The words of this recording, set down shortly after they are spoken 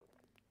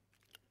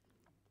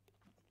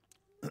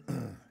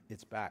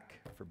It's back,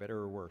 for better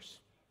or worse.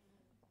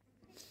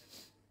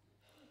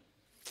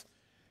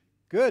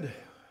 Good.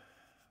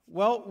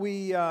 Well,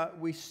 we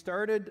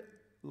started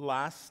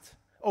last.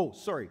 Oh,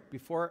 sorry.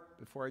 Before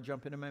I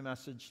jump into my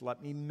message,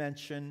 let me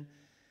mention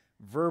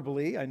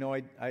verbally. I know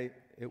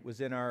it was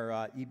in our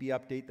EB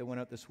update that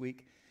went out this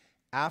week.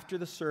 After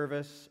the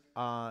service,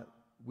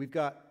 we've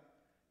got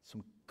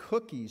some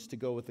cookies to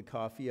go with the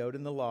coffee out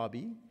in the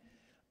lobby.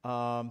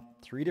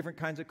 3 different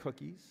kinds of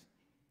cookies.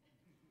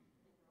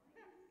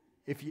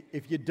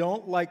 If you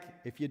don't like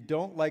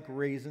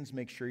raisins,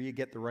 make sure you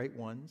get the right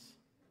ones,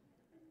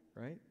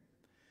 right?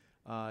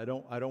 I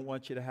don't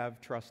want you to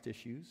have trust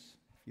issues.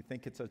 If you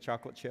think it's a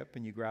chocolate chip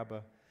and you grab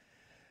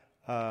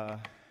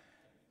a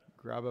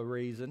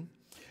raisin,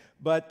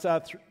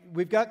 but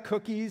we've got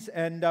cookies,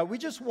 and we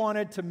just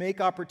wanted to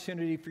make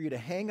opportunity for you to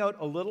hang out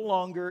a little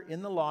longer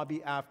in the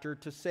lobby after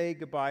to say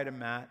goodbye to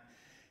Matt,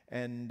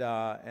 and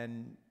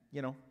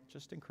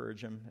just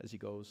encourage him as he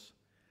goes.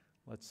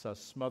 Let's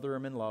smother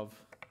him in love.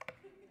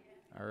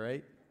 All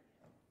right?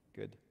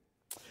 Good.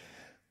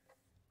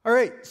 All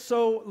right,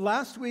 so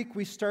last week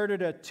we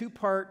started a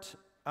 2-part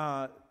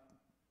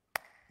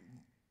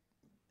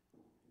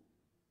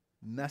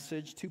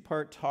message,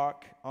 2-part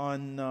talk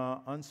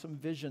on some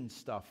vision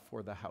stuff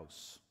for the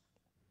house.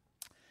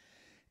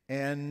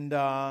 And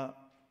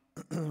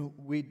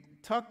we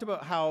talked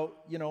about how,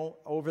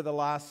 over the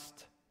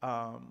last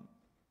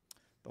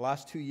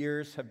 2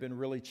 years have been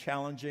really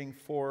challenging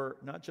for,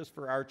 not just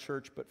for our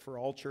church, but for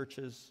all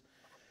churches.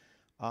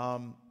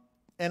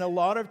 And a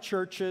lot of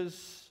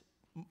churches,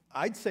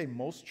 I'd say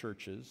most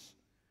churches,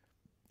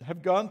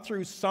 have gone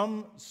through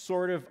some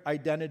sort of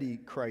identity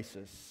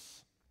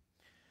crisis.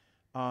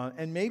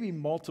 And maybe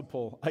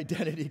multiple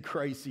identity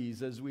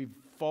crises as we've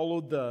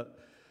followed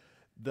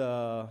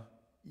the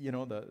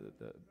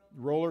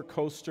roller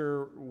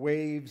coaster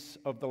waves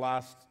of the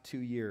last 2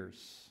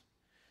 years.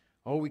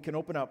 Oh, we can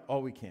open up. Oh,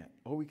 we can't.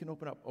 Oh, we can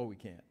open up. Oh, we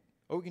can't.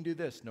 Oh, we can do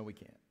this. No, we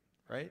can't.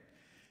 Right?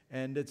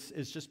 And it's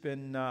just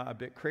been a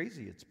bit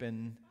crazy. It's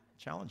been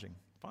challenging,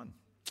 fun.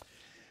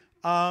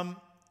 But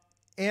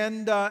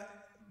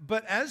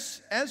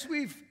as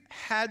we've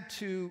had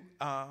to,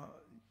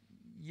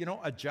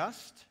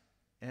 adjust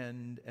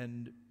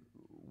and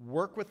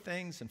work with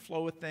things and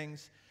flow with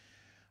things,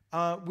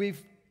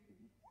 we've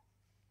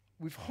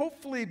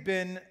hopefully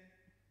been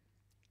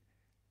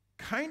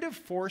kind of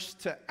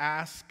forced to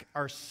ask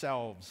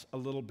ourselves a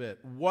little bit,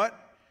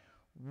 what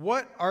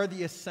are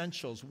the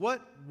essentials?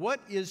 What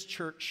is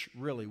church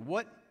really?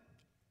 What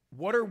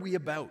are we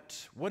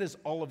about? What is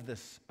all of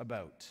this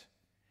about?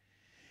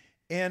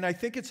 And I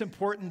think it's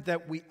important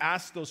that we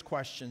ask those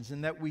questions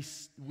and that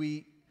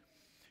we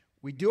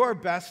do our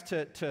best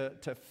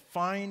to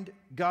find,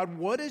 God,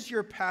 what is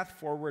your path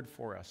forward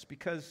for us?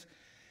 Because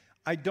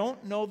I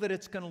don't know that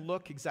it's going to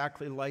look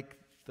exactly like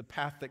the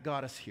path that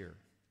got us here.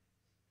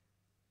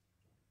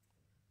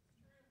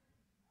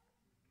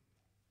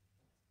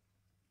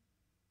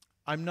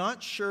 I'm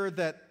not sure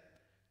that,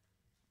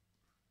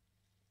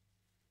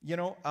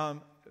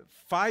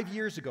 5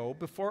 years ago,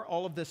 before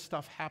all of this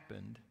stuff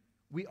happened,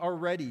 we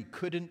already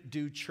couldn't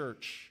do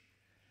church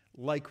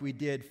like we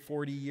did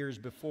 40 years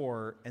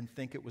before and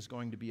think it was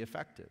going to be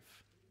effective,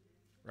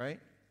 right?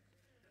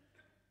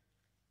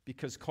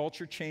 Because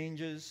culture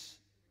changes,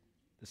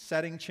 the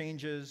setting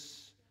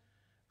changes,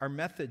 our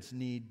methods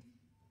need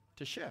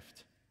to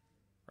shift,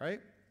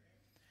 right?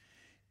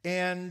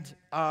 And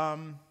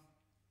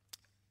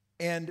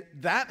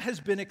that has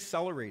been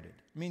accelerated.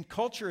 I mean,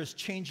 culture is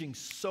changing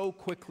so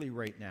quickly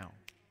right now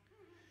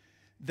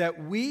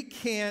that we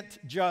can't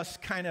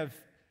just kind of,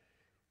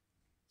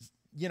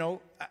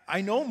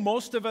 I know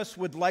most of us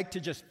would like to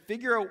just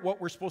figure out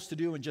what we're supposed to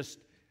do and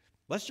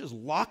let's just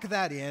lock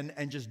that in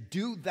and just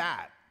do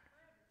that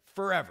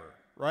forever,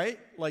 right?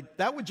 Like,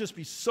 that would just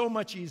be so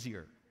much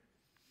easier.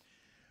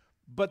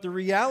 But the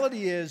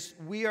reality is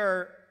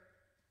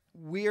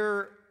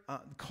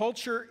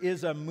culture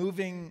is a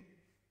moving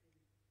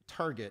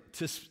target,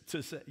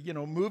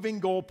 moving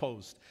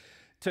goalpost.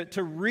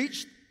 To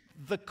reach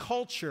the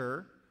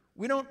culture,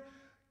 we don't,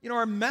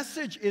 our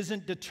message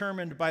isn't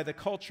determined by the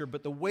culture,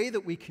 but the way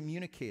that we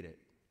communicate it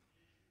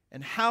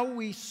and how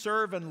we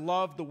serve and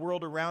love the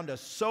world around us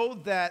so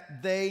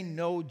that they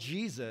know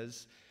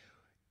Jesus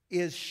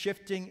is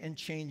shifting and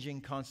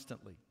changing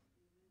constantly,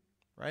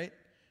 right?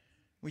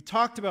 We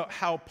talked about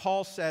how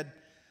Paul said,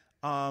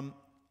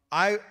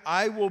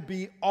 I will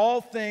be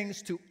all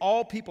things to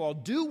all people. I'll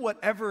do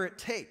whatever it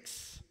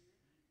takes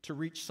to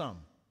reach some,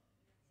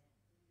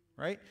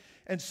 right?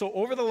 And so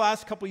over the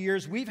last couple of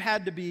years, we've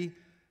had to be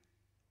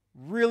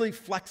really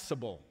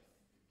flexible.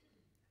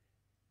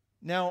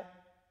 Now,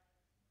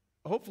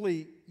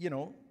 hopefully,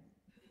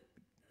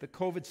 the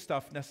COVID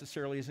stuff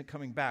necessarily isn't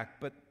coming back,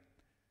 but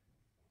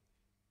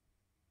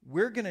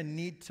we're going to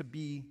need to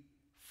be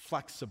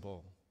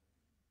flexible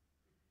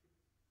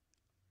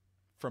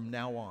from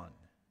now on.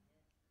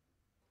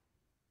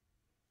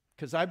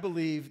 Because I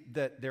believe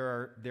that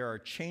there are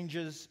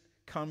changes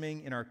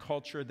coming in our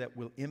culture that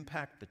will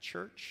impact the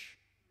church,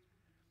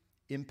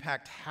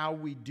 impact how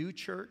we do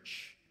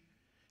church,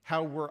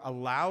 how we're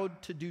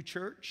allowed to do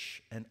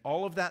church and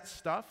all of that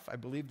stuff. I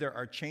believe there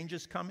are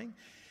changes coming.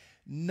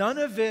 None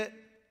of it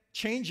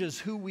changes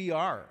who we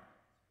are,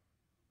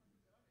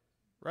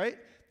 right?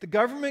 The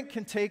government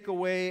can take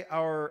away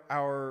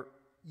our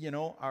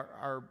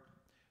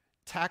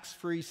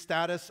tax-free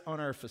status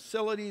on our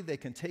facility. They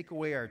can take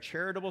away our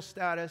charitable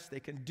status. They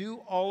can do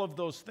all of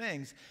those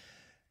things.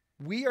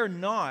 We are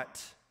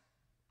not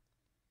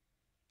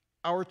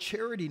our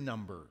charity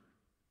number,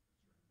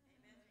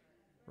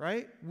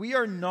 right? We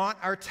are not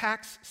our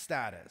tax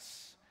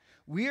status.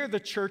 We are the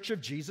church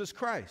of Jesus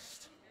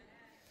Christ.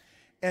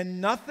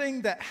 And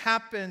nothing that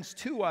happens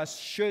to us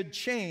should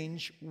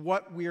change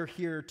what we're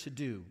here to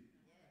do,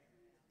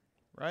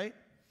 right?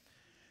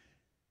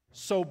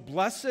 So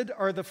blessed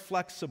are the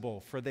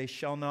flexible, for they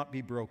shall not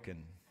be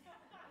broken.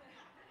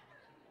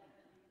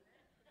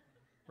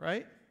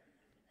 Right?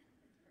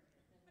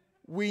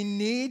 We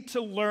need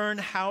to learn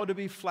how to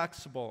be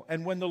flexible.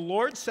 And when the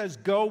Lord says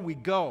go, we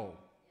go.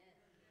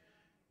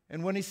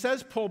 And when He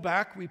says pull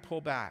back, we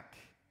pull back.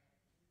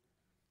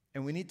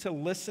 And we need to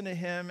listen to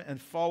Him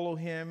and follow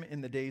Him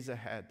in the days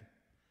ahead.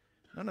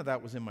 None of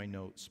that was in my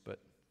notes, but...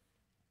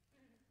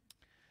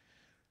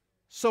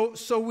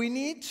 So we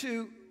need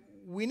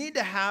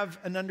to have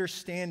an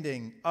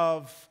understanding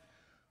of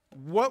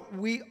what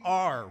we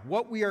are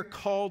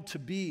called to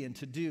be and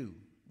to do.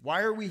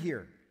 Why are we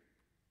here?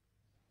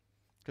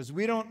 Because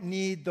we don't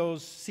need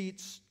those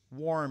seats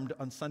warmed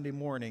on Sunday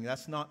morning.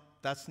 That's not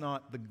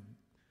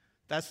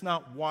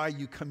why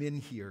you come in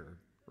here,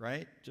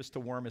 right? Just to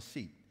warm a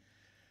seat.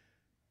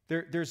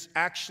 There's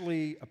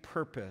actually a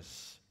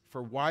purpose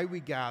for why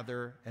we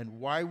gather and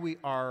why we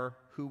are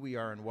who we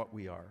are and what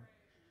we are.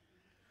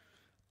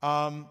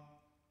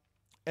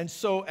 And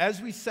so,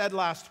 as we said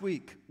last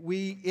week,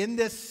 we in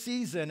this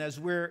season, as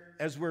we're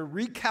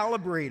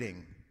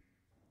recalibrating,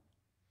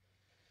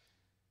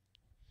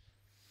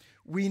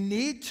 we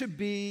need to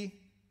be.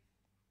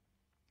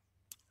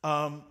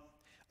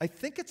 I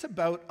think it's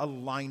about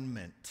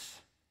alignment.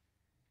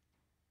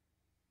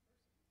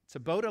 It's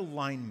about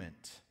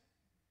alignment.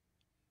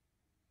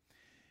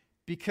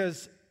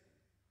 Because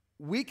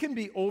we can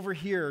be over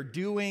here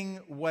doing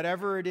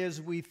whatever it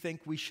is we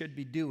think we should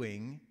be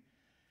doing,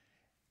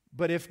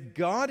 but if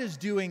God is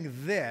doing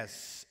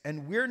this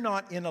and we're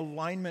not in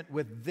alignment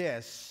with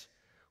this,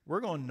 we're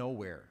going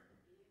nowhere.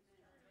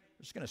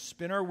 We're just going to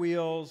spin our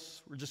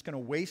wheels. We're just going to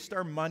waste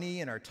our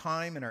money and our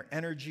time and our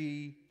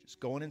energy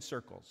just going in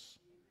circles.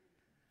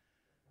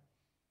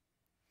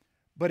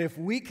 But if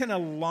we can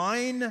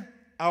align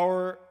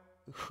our,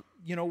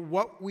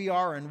 what we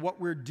are and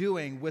what we're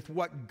doing with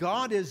what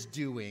God is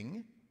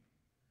doing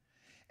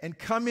and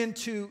come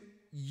into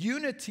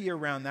unity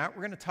around that,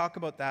 we're going to talk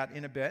about that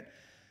in a bit,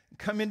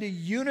 come into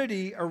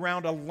unity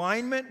around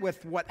alignment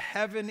with what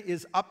heaven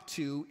is up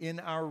to in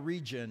our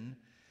region,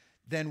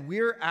 then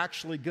we're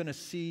actually going to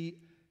see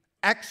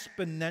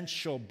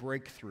exponential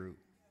breakthrough.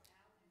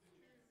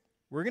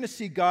 We're going to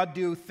see God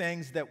do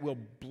things that will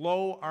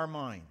blow our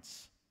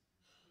minds.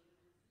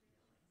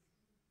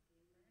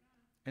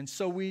 And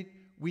so we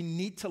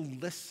need to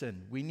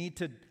listen. We need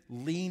to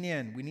lean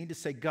in. We need to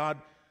say, God,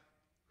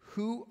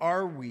 who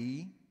are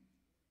we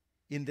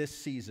in this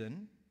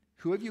season?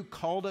 Who have you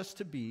called us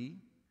to be?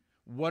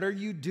 What are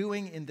you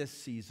doing in this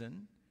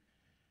season?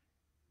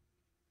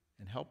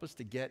 And help us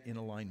to get in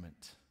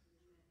alignment,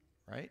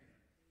 right?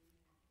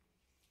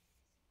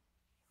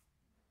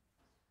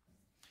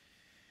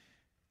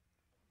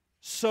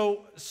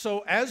 So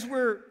as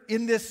we're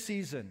in this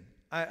season,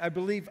 I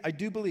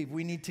do believe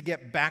we need to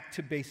get back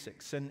to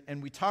basics.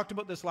 And we talked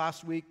about this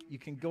last week. You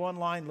can go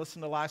online,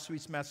 listen to last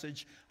week's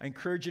message. I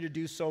encourage you to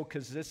do so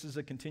because this is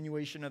a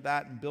continuation of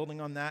that and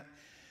building on that.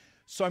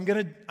 So I'm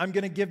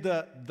gonna give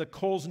the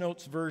Coles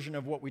Notes version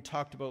of what we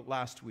talked about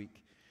last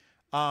week.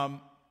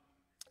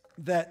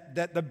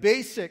 That the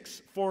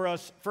basics for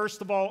us,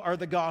 first of all, are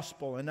the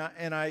gospel. And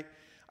I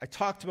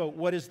talked about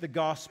what is the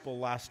gospel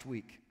last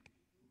week.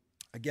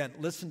 Again,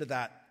 listen to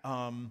that.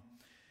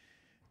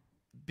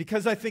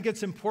 Because I think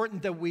it's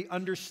important that we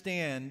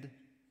understand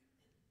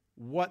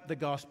what the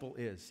gospel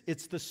is.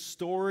 It's the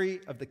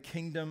story of the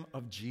kingdom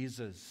of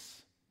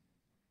Jesus.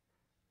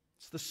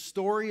 It's the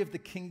story of the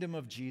kingdom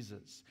of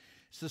Jesus.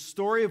 It's the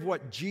story of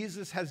what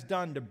Jesus has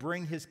done to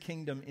bring His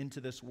kingdom into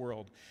this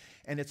world.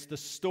 And it's the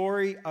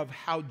story of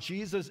how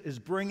Jesus is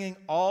bringing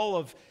all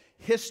of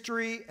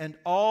history and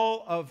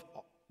all of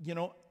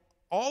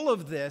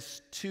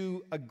this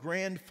to a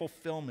grand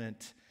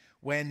fulfillment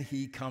when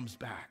He comes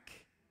back.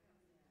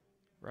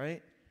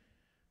 Right?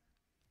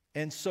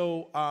 And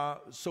so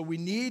we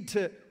need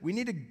to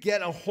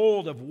get a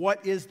hold of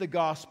what is the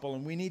gospel,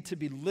 and we need to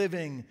be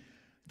living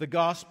the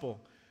gospel.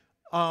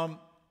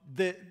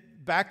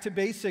 Back to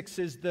basics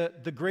is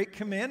the great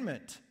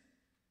commandment.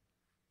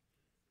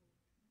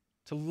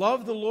 To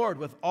love the Lord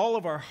with all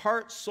of our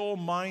heart, soul,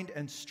 mind,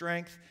 and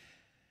strength.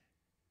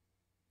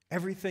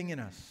 Everything in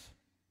us.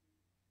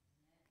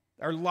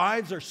 Our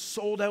lives are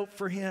sold out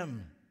for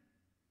Him.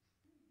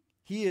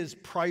 He is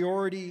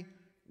priority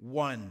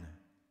one,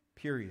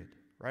 period,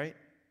 right?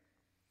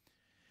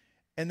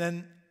 And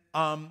then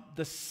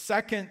the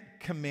second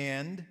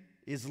command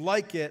is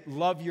like it,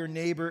 love your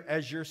neighbor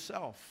as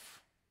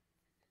yourself.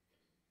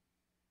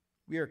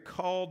 We are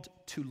called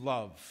to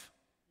love.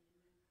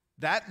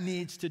 That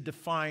needs to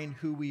define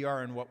who we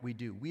are and what we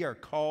do. We are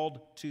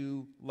called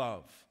to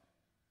love.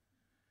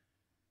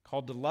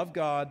 Called to love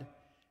God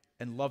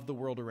and love the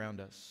world around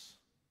us.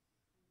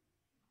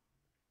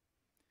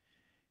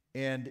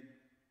 And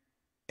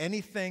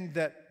anything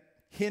that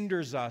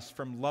hinders us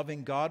from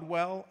loving God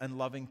well and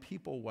loving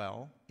people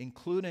well,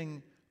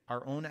 including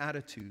our own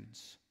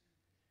attitudes,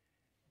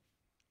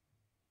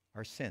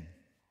 are sin.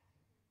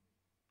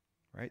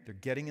 Right? They're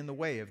getting in the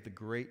way of the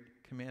great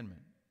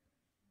commandment.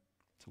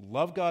 To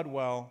love God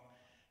well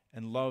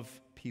and love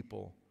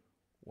people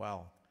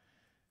well.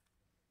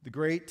 The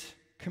Great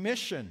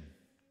Commission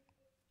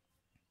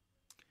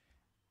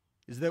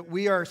is that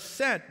we are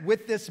sent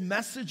with this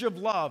message of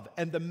love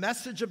and the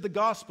message of the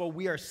gospel.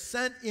 We are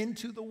sent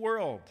into the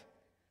world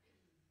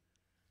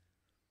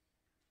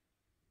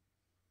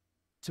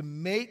to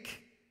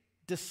make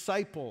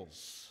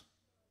disciples,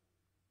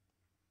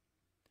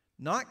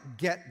 not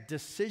get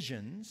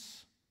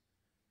decisions,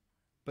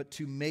 but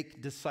to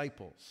make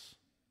disciples.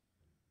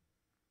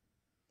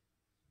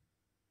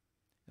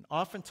 And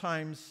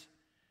oftentimes,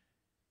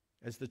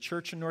 as the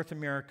church in North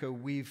America,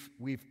 we've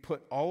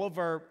put all of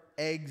our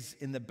eggs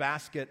in the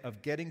basket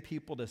of getting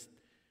people to,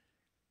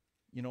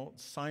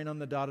 sign on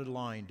the dotted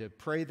line, to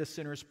pray the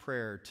sinner's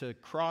prayer, to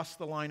cross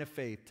the line of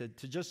faith,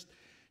 to just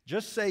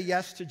say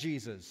yes to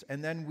Jesus,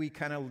 and then we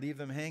kind of leave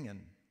them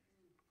hanging.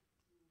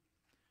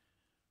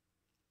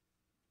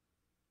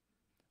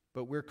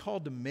 But we're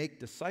called to make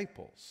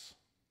disciples,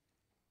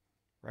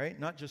 right?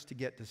 Not just to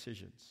get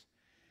decisions.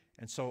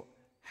 And so,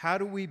 how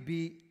do we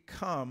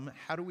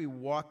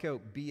walk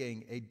out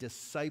being a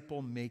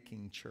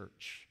disciple-making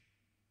church?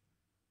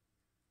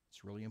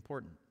 It's really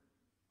important,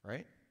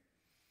 right?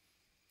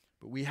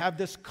 But we have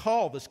this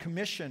call, this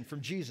commission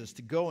from Jesus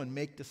to go and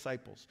make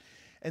disciples.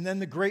 And then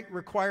the great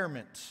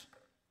requirement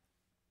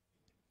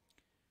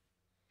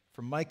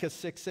from Micah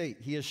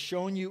 6:8, He has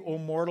shown you, O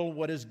mortal,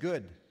 what is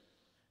good.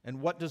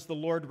 And what does the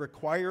Lord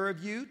require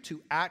of you?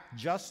 To act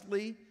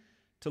justly,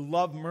 to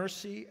love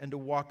mercy, and to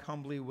walk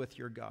humbly with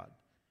your God.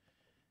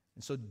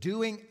 And so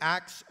doing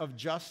acts of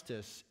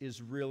justice is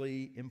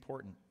really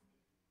important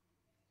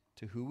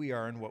to who we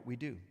are and what we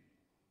do.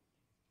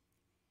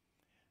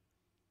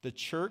 The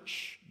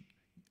church,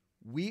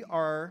 we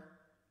are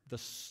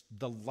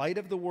the light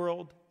of the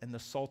world and the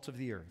salt of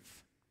the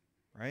earth,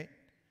 right?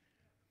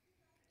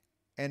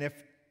 And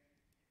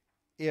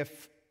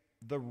if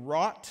the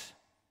rot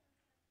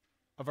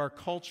of our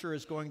culture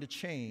is going to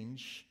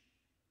change,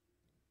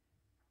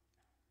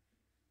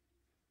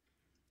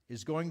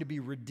 is going to be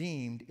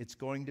redeemed, it's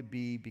going to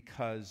be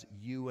because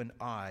you and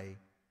I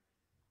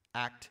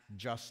act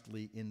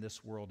justly in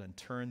this world and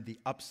turn the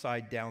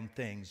upside down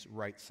things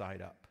right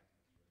side up.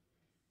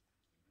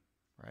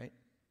 Right?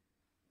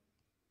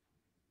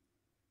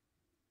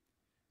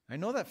 I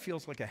know that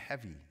feels like a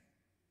heavy,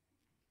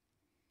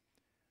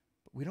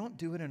 but we don't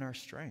do it in our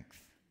strength.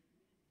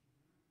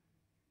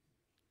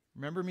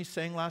 Remember me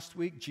saying last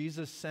week,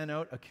 Jesus sent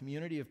out a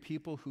community of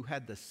people who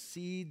had the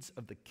seeds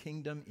of the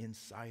kingdom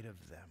inside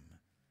of them.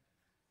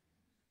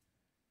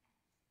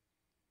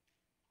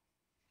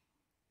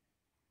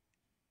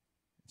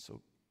 So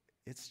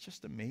it's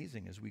just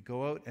amazing as we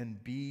go out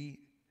and be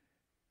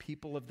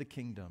people of the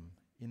kingdom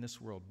in this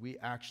world. We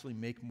actually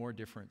make more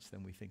difference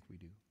than we think we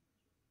do.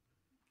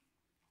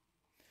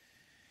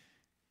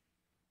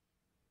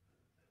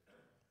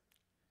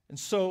 And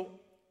so,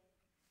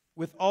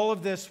 with all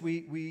of this,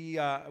 we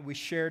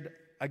shared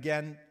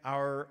again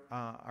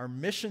our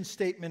mission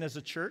statement as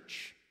a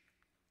church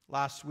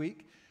last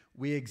week.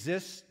 We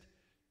exist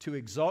to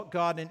exalt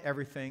God in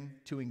everything,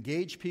 to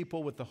engage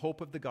people with the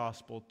hope of the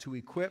gospel, to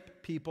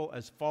equip people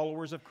as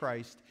followers of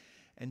Christ,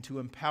 and to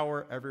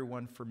empower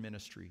everyone for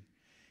ministry.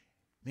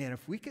 Man,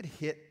 if we could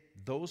hit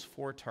those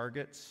 4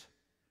 targets,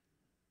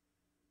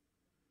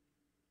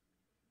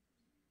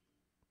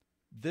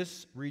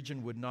 this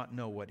region would not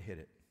know what hit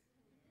it.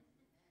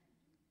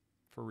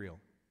 For real.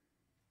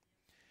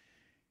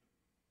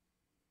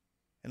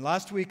 And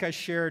last week I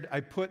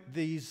put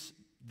this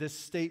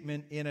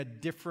statement in a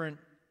different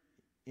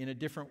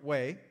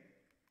way,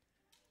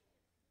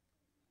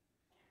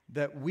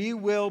 that we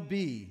will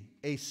be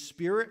a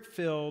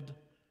spirit-filled,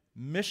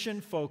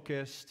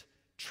 mission-focused,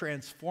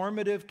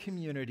 transformative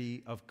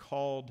community of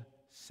called,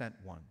 sent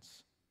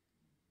ones.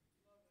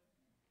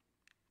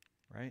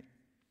 Right?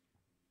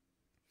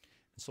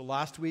 So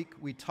last week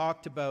we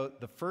talked about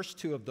the first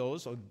 2 of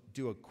those. I'll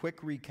do a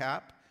quick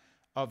recap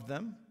of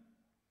them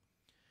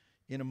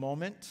in a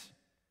moment.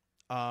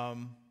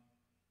 I'll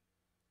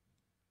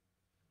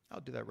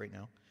do that right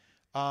now.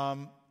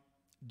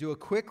 Do a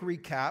quick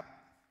recap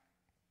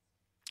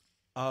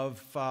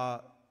of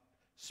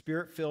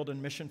spirit-filled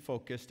and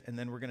mission-focused, and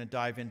then we're going to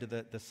dive into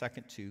the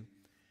second 2.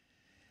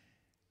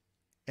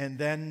 And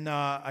then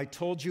I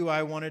told you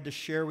I wanted to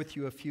share with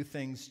you a few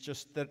things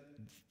just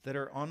that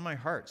are on my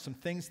heart, some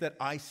things that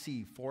I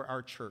see for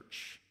our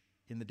church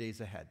in the days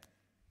ahead.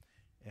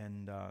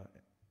 And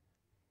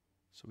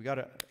so we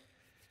got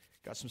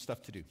some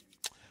stuff to do.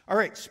 All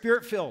right,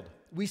 Spirit-filled.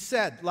 We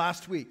said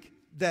last week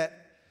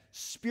that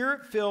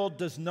Spirit-filled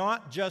does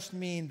not just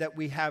mean that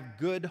we have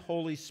good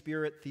Holy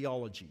Spirit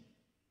theology.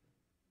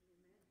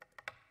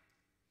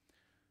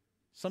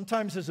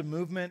 Sometimes as a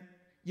movement,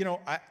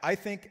 I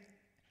think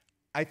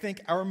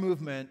our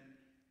movement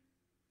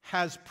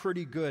has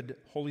pretty good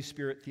Holy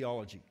Spirit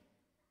theology.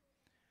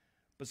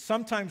 But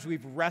sometimes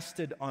we've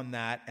rested on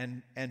that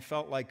and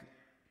felt like,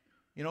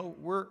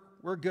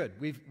 we're good.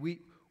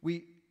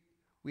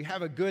 We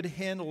have a good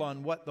handle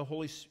on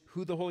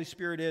who the Holy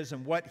Spirit is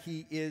and what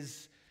He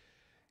is,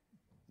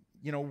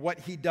 what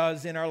He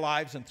does in our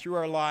lives and through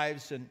our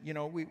lives. And,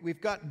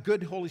 we've got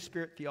good Holy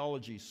Spirit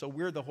theology, so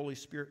we're the Holy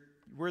Spirit,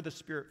 we're the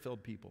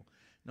Spirit-filled people.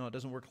 No, it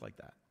doesn't work like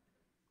that,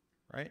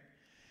 right?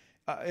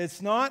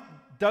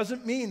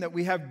 Doesn't mean that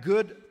we have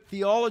good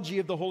theology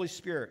of the Holy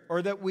Spirit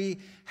or that we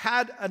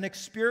had an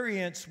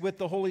experience with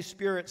the Holy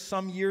Spirit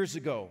some years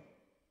ago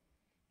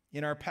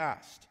in our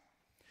past.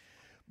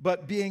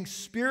 But being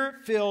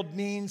Spirit-filled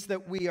means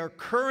that we are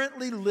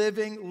currently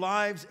living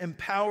lives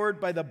empowered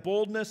by the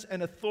boldness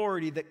and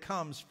authority that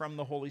comes from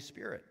the Holy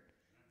Spirit.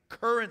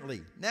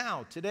 Currently,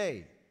 now,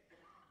 today,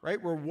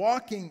 right? We're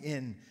walking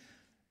in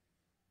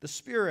the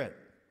Spirit,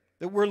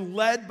 that we're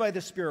led by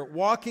the Spirit,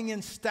 walking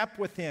in step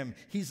with Him.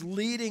 He's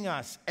leading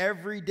us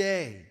every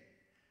day.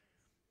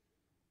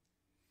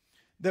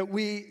 That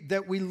we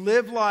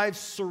live lives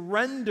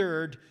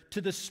surrendered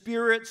to the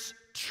Spirit's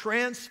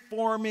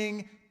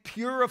transforming,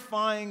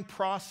 purifying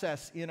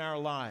process in our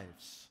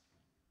lives.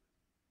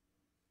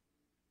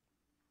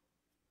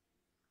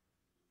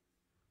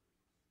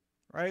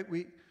 Right?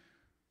 We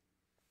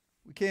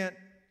can't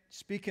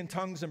speak in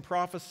tongues and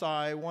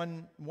prophesy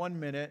one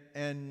minute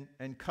and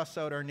cuss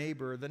out our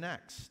neighbor the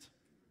next.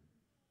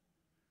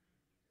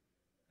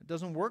 It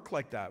doesn't work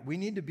like that. We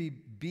need to be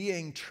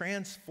being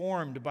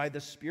transformed by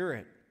the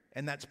Spirit,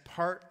 and that's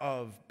part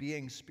of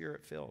being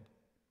Spirit-filled.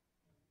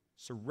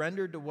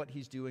 Surrendered to what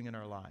He's doing in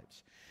our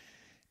lives.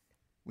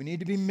 We need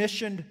to be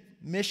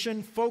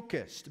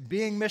mission-focused.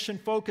 Being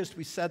mission-focused,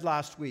 we said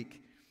last week,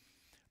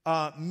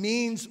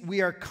 means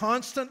we are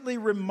constantly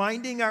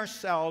reminding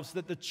ourselves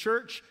that the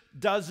church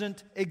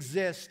doesn't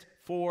exist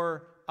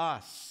for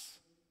us.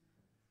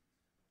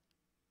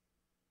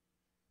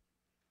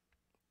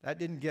 That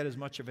didn't get as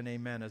much of an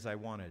amen as I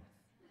wanted.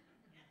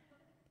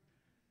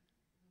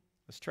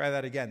 Let's try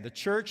that again. The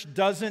church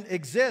doesn't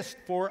exist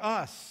for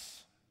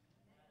us.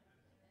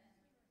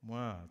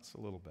 Wow, it's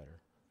a little better.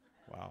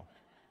 Wow.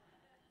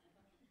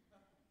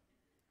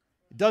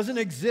 It doesn't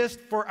exist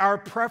for our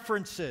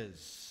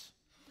preferences.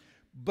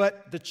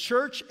 But the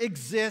church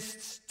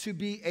exists to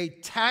be a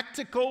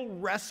tactical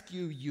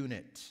rescue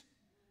unit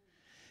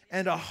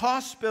and a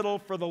hospital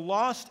for the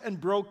lost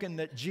and broken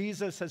that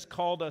Jesus has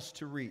called us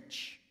to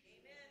reach.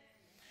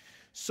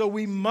 So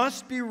we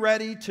must be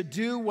ready to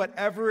do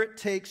whatever it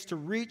takes to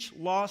reach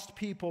lost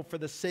people for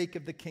the sake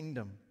of the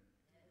kingdom.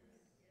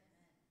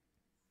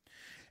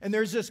 And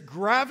there's this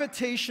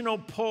gravitational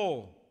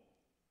pull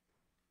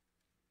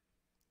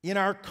in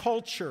our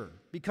culture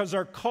because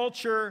our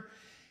culture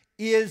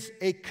is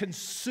a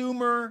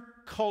consumer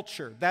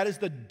culture. That is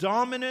the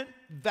dominant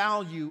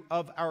value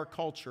of our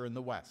culture in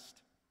the West.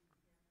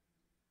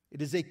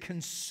 It is a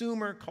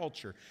consumer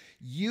culture.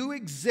 You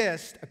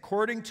exist,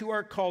 according to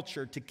our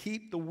culture, to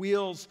keep the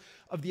wheels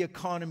of the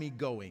economy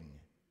going,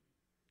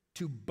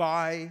 to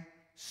buy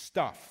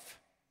stuff,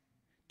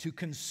 to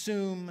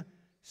consume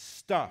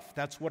stuff.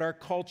 That's what our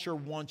culture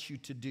wants you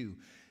to do.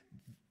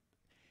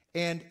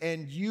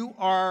 And you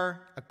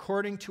are,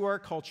 according to our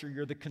culture,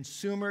 you're the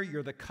consumer,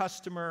 you're the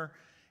customer.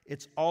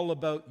 It's all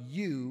about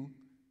you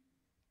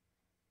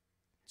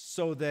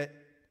so that,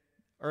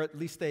 or at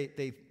least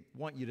they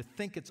want you to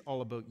think it's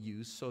all about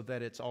you so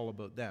that it's all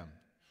about them,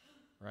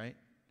 right?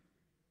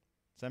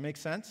 Does that make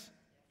sense?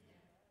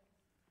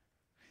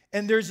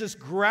 And there's this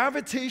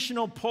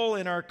gravitational pull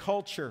in our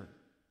culture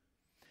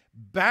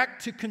back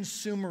to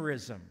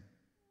consumerism,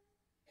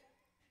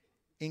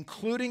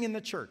 including in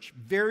the church,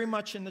 very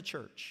much in the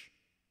church.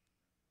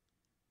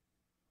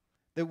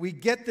 That we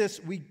get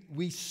this,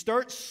 we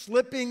start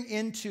slipping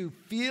into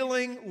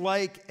feeling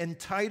like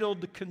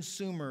entitled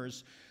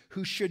consumers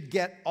who should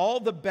get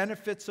all the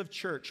benefits of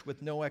church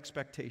with no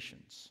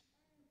expectations.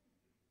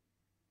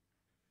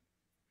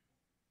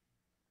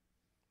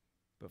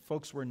 But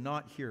folks, we're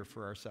not here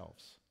for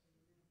ourselves.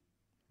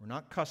 We're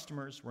not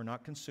customers, we're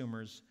not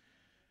consumers.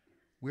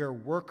 We are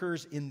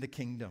workers in the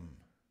kingdom.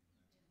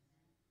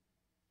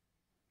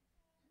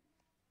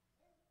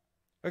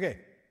 Okay,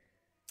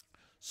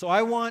 so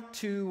I want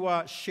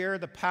to share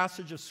the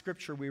passage of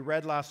Scripture we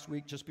read last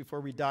week just before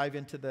we dive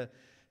into the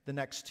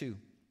next two.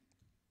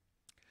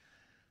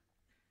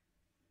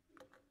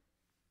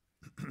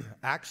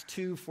 Acts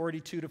 2,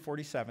 42 to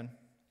 47.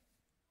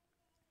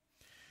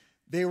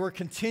 They were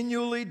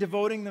continually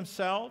devoting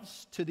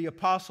themselves to the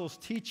apostles'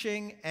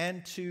 teaching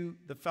and to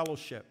the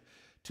fellowship,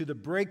 to the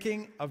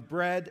breaking of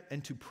bread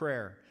and to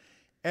prayer.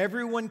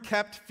 Everyone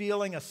kept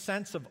feeling a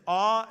sense of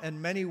awe,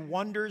 and many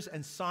wonders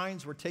and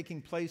signs were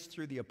taking place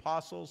through the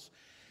apostles.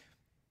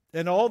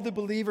 And all the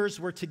believers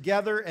were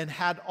together and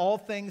had all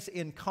things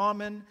in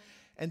common,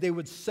 and they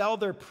would sell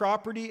their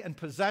property and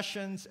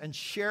possessions and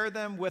share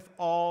them with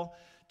all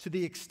to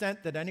the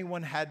extent that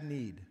anyone had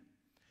need.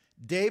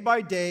 Day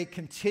by day,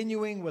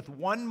 continuing with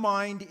one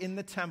mind in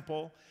the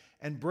temple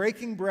and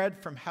breaking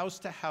bread from house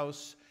to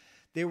house,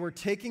 they were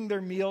taking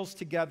their meals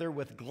together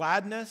with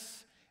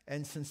gladness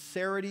and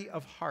sincerity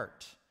of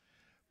heart,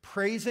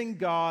 praising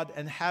God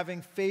and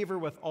having favor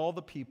with all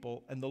the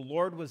people, and the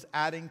Lord was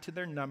adding to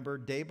their number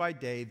day by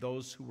day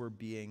those who were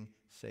being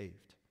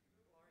saved.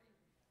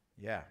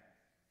 Yeah.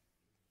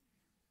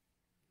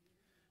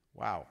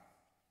 Wow.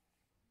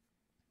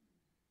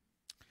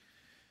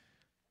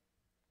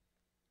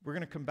 We're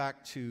going to come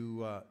back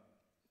to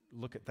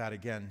look at that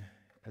again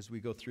as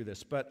we go through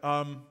this. But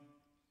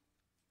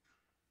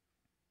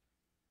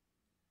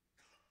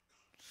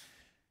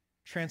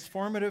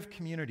transformative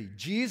community.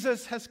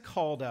 Jesus has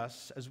called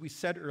us, as we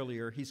said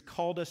earlier, he's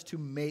called us to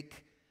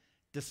make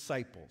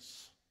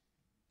disciples.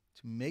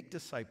 To make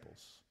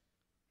disciples.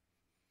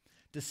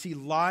 To see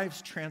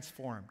lives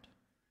transformed.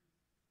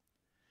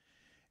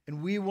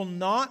 And we will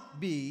not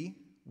be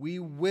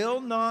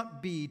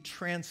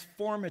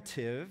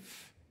transformative.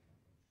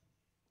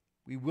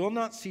 We will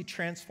not see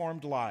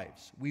transformed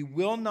lives. We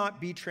will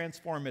not be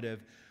transformative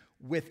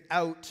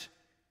without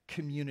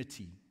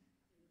community.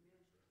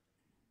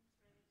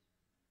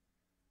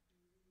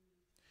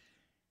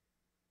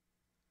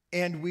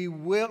 And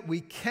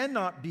we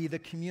cannot be the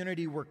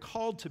community we're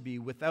called to be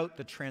without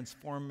the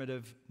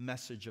transformative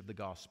message of the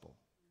gospel.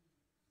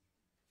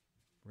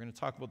 We're going to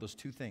talk about those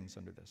two things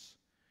under this.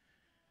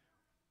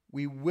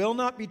 We will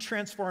not be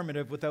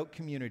transformative without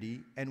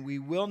community, and we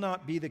will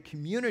not be the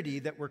community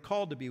that we're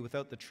called to be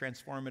without the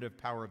transformative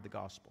power of the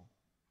gospel.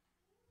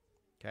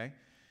 Okay?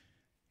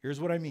 Here's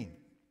what I mean.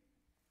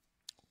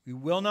 We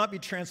will not be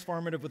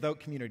transformative without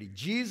community.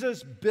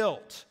 Jesus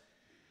built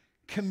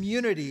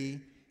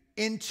community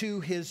into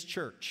his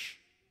church.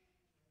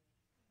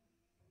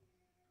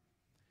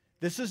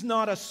 This is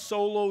not a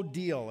solo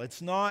deal.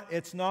 It's not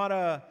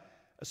a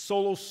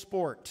solo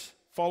sport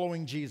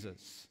following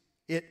Jesus.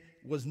 It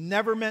was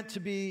never meant to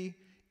be.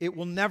 It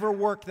will never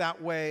work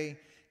that way.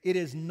 It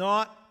is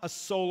not a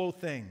solo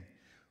thing.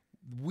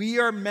 We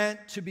are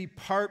meant to be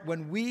part,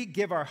 when we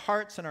give our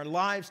hearts and our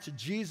lives to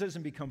Jesus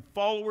and become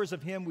followers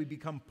of him, we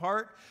become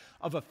part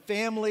of a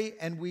family,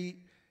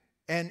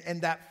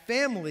 and that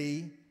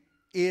family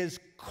is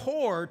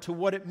core to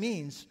what it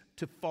means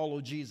to follow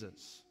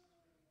Jesus.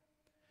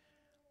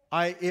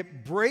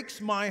 It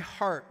breaks my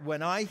heart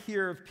when I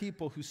hear of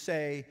people who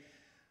say,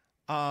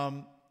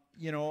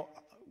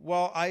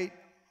 well, I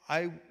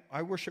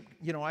worship,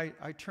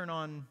 I turn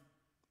on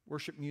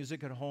worship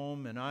music at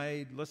home, and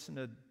I listen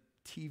to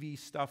TV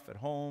stuff at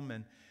home,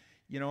 and,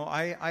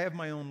 I have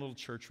my own little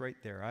church right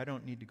there. I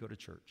don't need to go to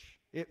church.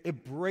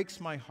 It breaks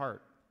my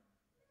heart,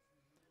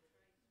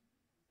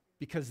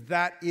 because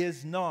that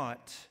is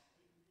not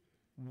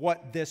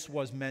what this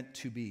was meant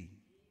to be.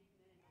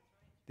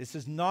 This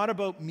is not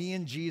about me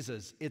and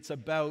Jesus. It's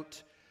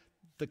about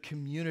the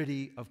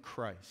community of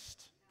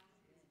Christ.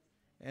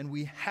 And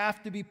we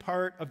have to be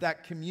part of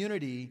that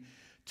community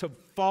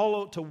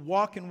to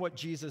walk in what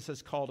Jesus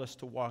has called us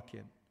to walk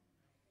in.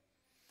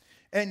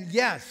 And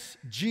yes,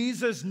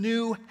 Jesus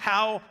knew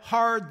how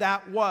hard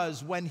that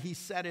was when he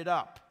set it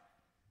up.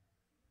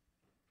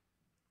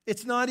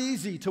 It's not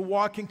easy to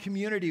walk in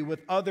community with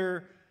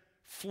other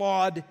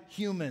flawed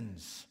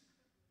humans.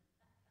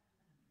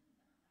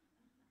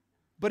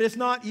 But it's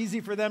not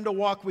easy for them to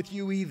walk with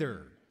you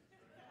either.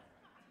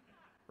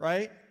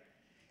 Right?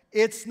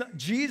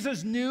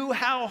 Jesus knew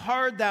how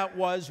hard that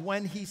was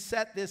when he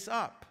set this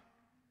up.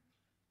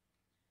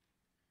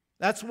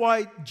 That's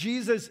why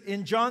Jesus,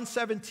 in John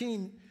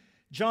 17,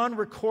 John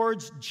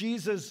records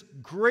Jesus'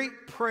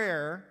 great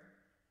prayer.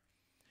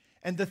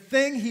 And the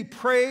thing he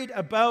prayed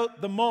about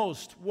the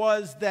most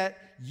was that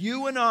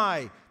you and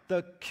I,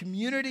 the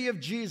community of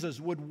Jesus,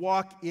 would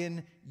walk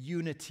in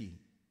unity.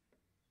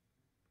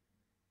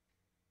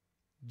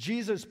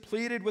 Jesus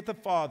pleaded with the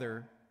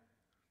Father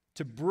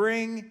to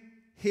bring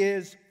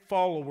his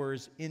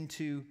followers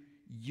into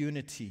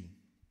unity.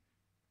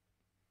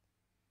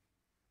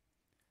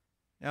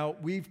 Now,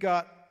 we've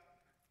got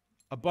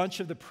a bunch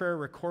of the prayer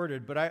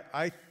recorded, but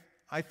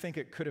I think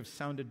it could have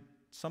sounded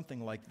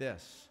something like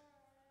this.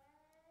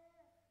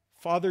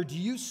 Father, do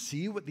you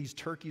see what these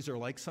turkeys are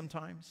like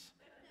sometimes?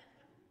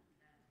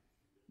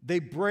 They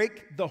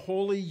break the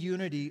holy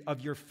unity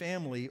of your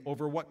family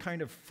over what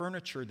kind of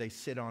furniture they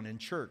sit on in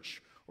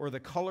church or the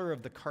color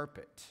of the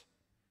carpet.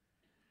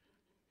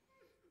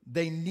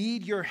 They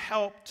need your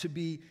help to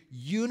be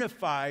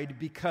unified,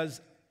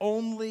 because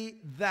only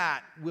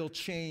that will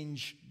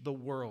change the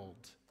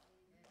world.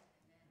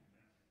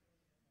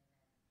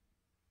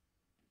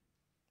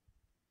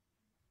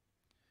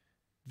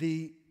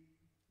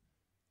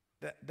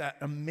 That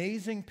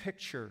amazing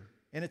picture,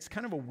 and it's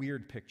kind of a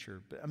weird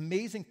picture, but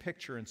amazing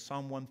picture in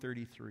Psalm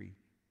 133.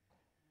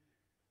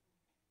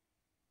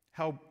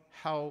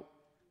 how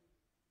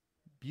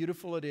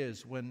beautiful it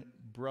is when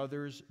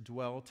brothers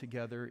dwell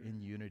together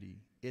in unity.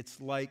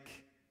 It's like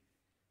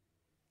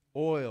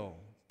oil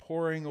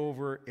pouring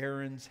over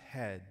Aaron's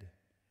head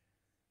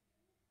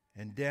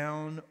and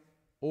down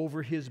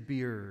over his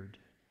beard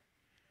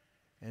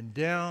and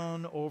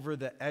down over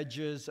the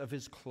edges of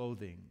his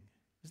clothing.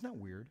 Isn't that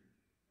weird?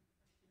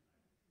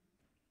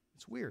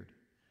 It's weird.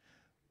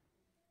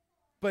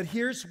 But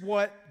here's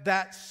what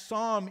that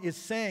psalm is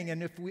saying,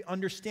 and if we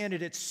understand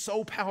it, it's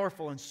so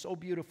powerful and so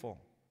beautiful.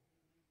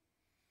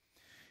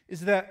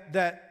 Is that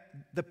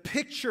the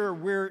picture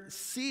we're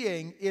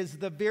seeing is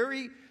the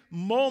very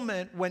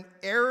moment when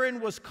Aaron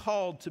was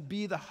called to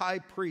be the high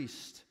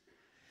priest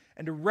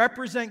and to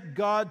represent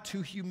God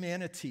to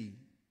humanity.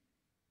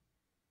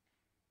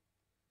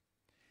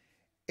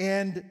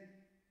 And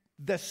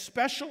the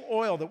special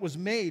oil that was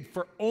made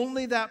for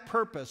only that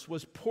purpose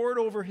was poured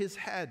over his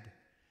head.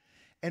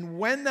 And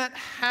when that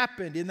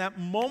happened, in that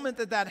moment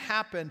that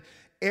happened,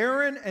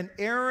 Aaron and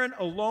Aaron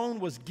alone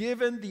was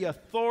given the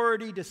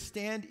authority to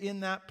stand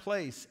in that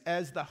place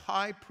as the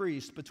high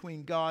priest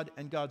between God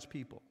and God's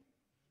people.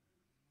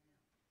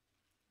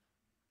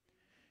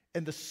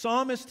 And the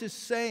psalmist is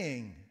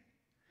saying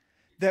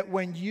that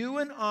when you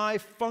and I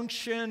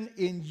function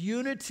in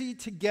unity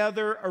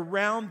together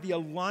around the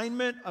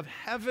alignment of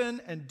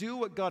heaven and do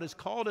what God has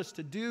called us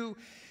to do,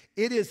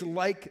 it is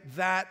like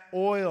that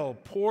oil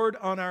poured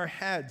on our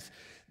heads.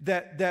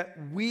 That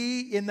we,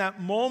 in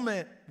that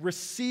moment,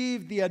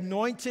 receive the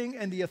anointing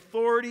and the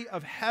authority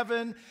of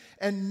heaven,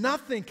 and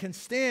nothing can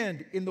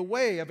stand in the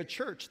way of a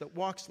church that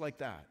walks like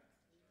that.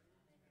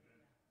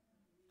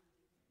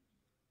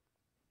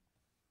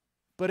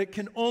 But it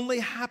can only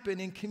happen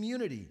in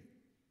community.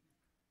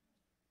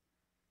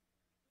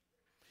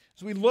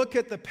 As we look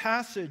at the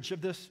passage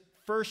of this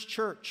first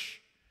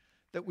church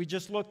that we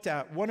just looked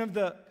at, one of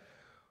the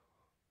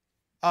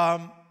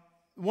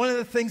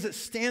things that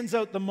stands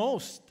out the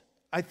most,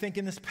 I think,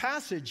 in this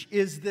passage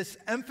is this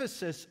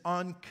emphasis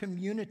on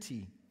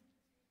community.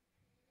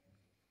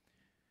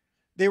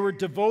 They were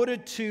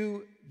devoted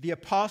to the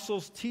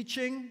apostles'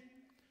 teaching,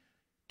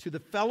 to the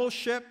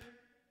fellowship,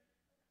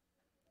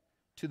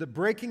 to the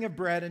breaking of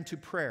bread, and to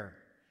prayer.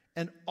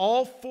 And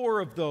all four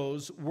of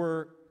those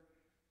were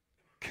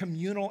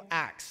communal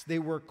acts. They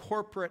were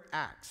corporate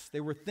acts.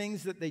 They were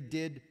things that they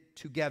did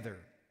together.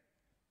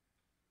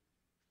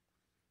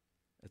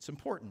 It's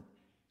important.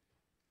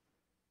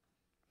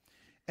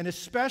 And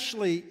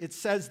especially, it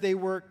says they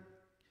were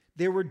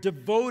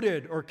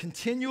devoted or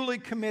continually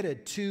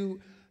committed to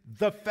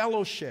the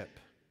fellowship.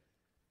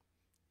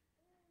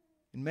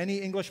 In many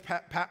English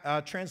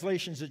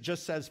translations, it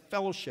just says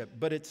fellowship,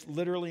 but it's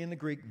literally in the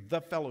Greek,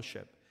 the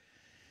fellowship.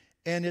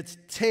 And it's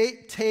te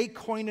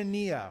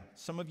koinonia.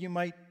 Some of you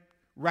might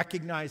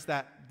recognize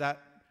that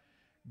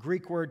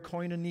Greek word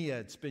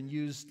koinonia. It's been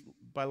used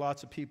by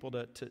lots of people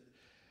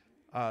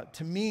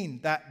to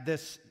mean that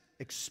this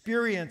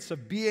experience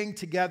of being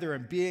together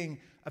and being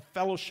a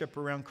fellowship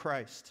around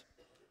Christ.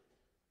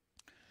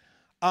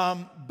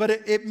 But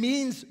it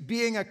means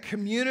being a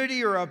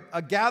community or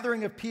a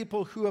gathering of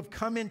people who have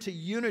come into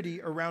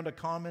unity around a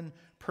common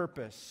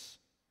purpose.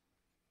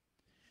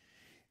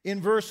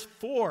 In verse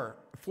 44,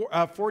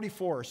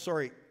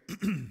 it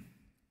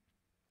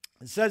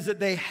says that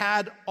they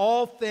had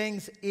all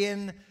things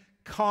in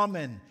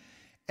common.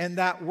 And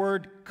that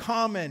word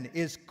common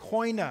is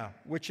koina,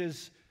 which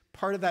is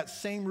part of that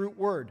same root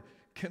word,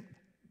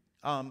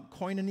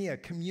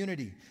 koinonia,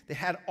 community. They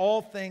had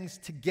all things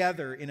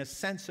together in a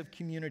sense of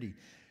community.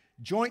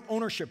 Joint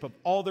ownership of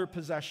all their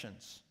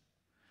possessions.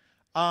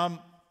 That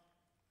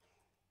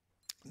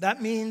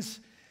means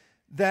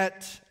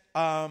that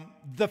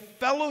the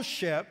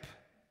fellowship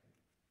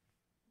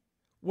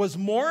was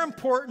more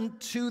important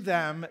to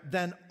them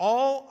than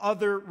all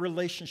other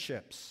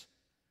relationships.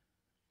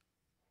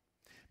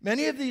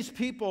 Many of these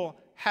people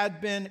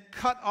had been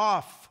cut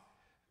off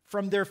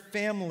from their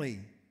family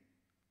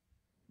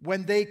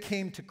when they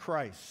came to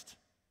Christ.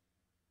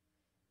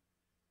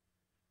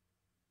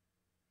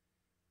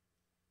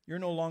 You're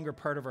no longer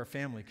part of our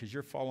family because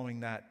you're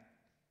following that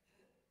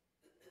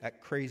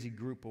crazy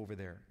group over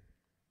there,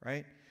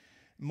 right?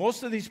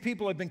 Most of these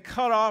people have been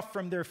cut off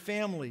from their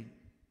family,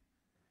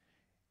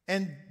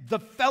 and the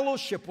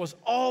fellowship was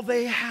all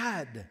they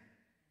had.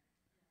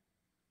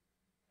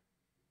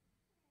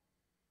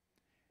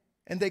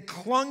 And they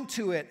clung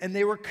to it, and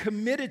they were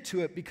committed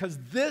to it because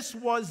this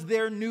was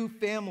their new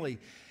family.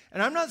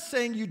 And I'm not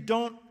saying you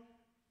don't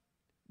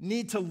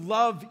need to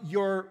love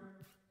your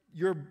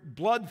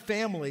blood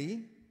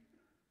family.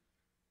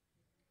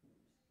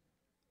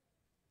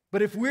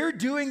 But if we're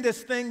doing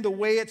this thing the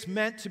way it's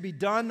meant to be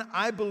done,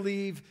 I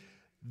believe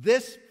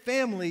this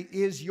family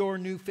is your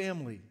new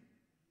family.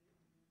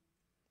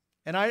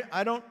 And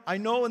I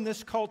know in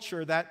this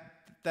culture that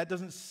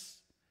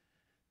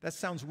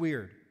sounds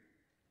weird.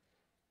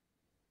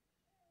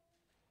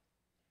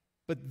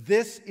 But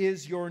this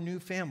is your new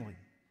family.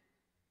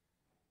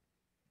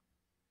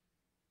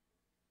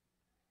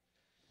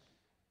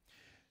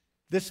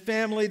 This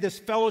family, this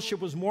fellowship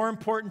was more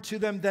important to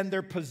them than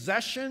their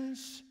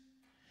possessions.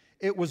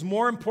 It was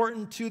more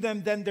important to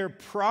them than their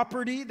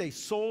property. They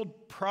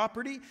sold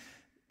property.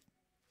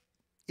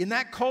 In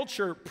that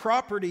culture,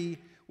 property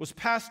was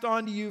passed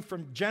on to you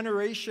from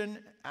generation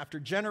after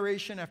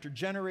generation after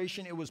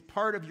generation. It was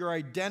part of your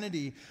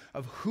identity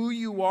of who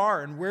you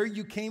are and where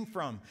you came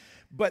from.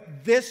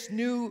 But this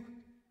new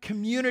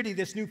community,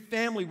 this new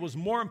family was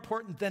more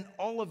important than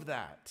all of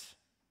that,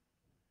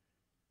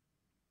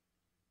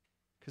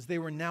 because they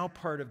were now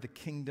part of the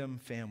kingdom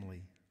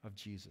family of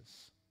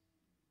Jesus.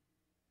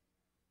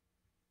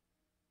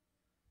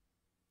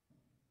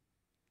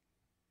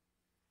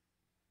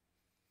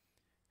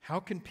 How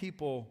can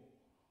people,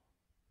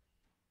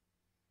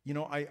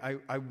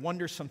 I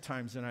wonder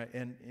sometimes,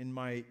 and in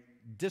my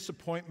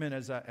disappointment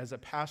as a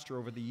pastor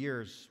over the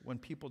years, when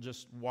people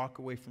just walk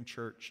away from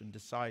church and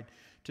decide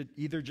to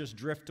either just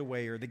drift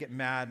away, or they get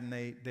mad and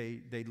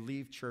they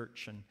leave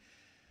church,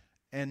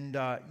 and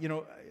I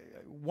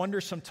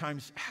wonder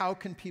sometimes, how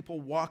can people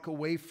walk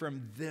away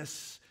from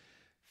this,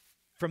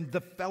 from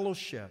the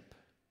fellowship?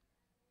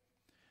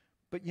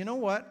 But you know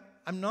what?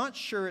 I'm not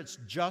sure it's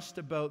just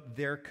about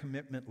their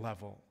commitment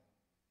level.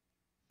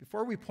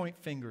 Before we point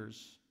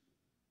fingers,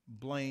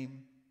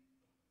 blame,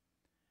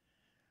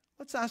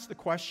 let's ask the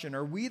question,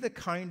 are we the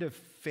kind of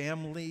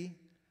family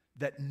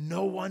that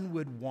no one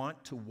would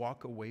want to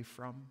walk away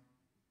from?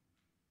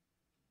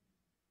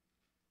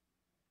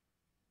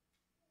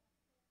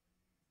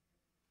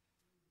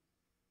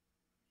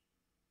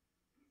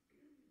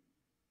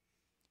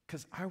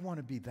 Because I want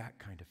to be that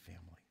kind of family.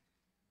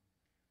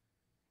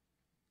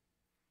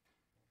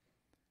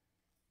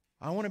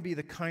 I want to be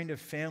the kind of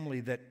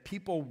family that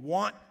people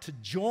want to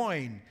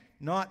join,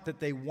 not that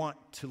they want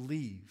to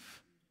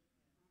leave.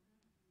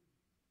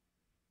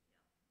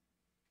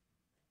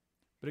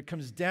 But it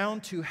comes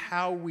down to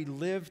how we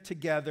live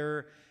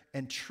together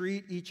and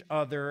treat each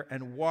other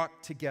and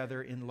walk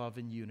together in love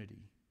and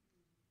unity.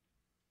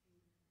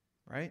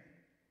 Right?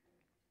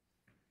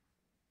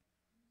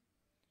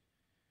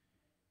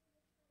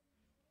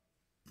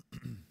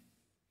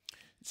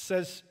 It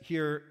says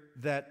here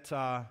that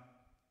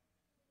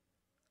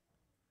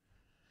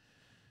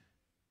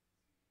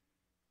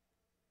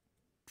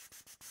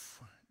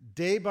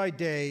day by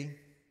day,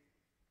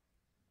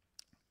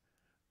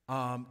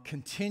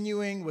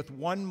 continuing with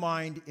one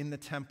mind in the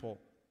temple.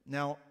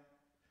 Now,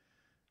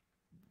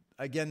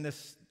 again,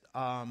 this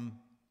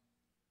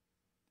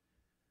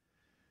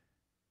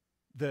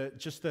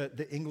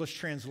the English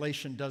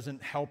translation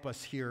doesn't help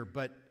us here,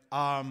 but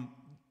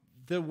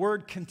the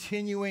word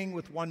 "continuing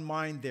with one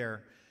mind"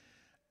 there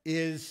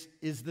is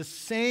the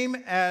same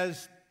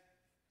as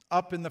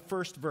up in the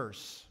first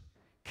verse.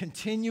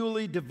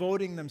 Continually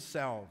devoting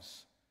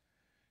themselves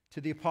to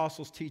the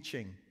apostles'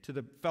 teaching, to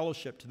the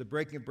fellowship, to the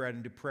breaking of bread,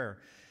 and to prayer.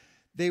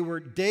 They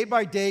were day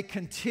by day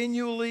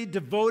continually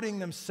devoting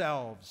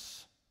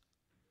themselves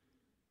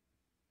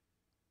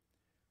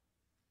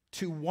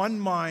to one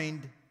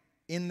mind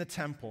in the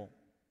temple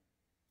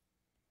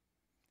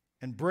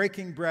and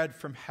breaking bread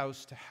from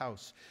house to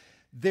house.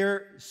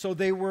 So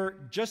they were,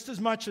 just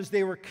as much as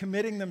they were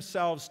committing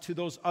themselves to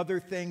those other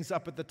things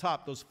up at the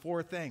top, those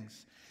four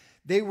things,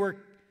 they were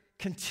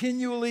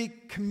continually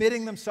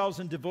committing themselves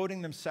and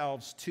devoting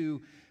themselves to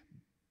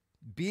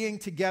being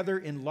together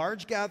in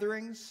large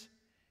gatherings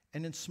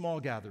and in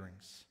small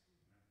gatherings,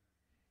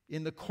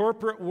 in the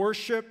corporate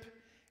worship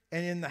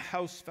and in the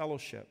house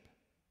fellowship.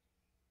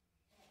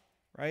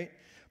 Right?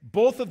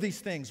 Both of these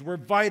things were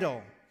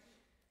vital.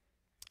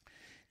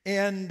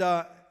 And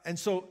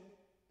so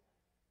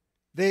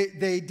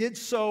they did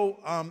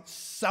so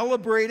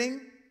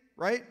celebrating,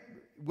 right?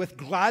 With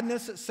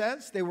gladness, it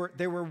says. They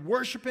were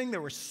worshiping, they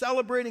were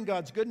celebrating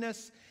God's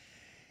goodness,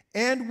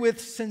 and with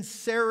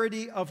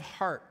sincerity of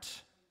heart.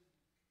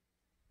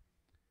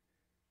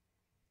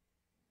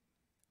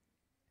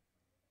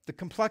 The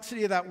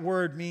complexity of that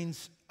word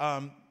means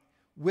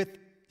with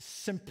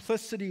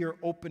simplicity or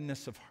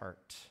openness of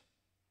heart.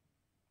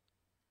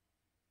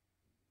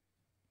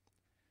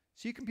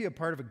 So you can be a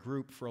part of a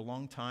group for a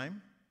long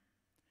time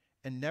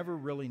and never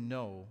really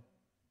know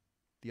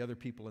the other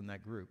people in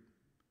that group,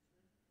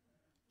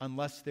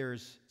 unless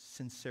there's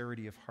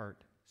sincerity of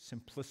heart,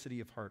 simplicity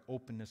of heart,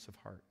 openness of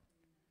heart.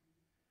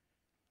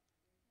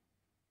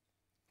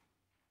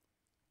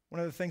 One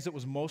of the things that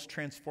was most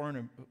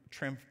transformative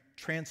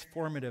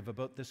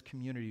about this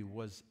community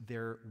was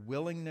their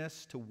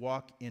willingness to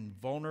walk in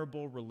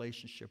vulnerable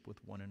relationship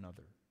with one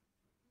another,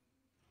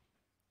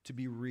 to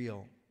be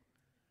real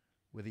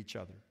with each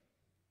other,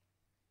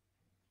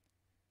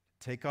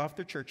 take off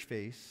their church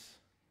face,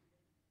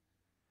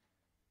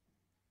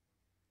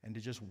 and to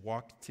just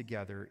walk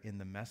together in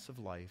the mess of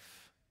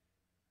life,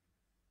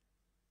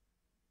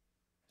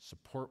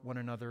 support one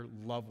another,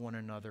 love one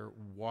another,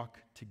 walk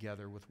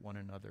together with one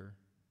another,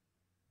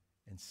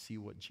 and see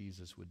what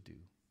Jesus would do.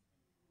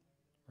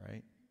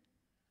 Right?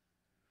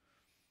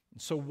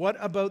 So what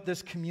about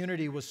this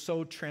community was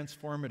so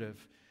transformative?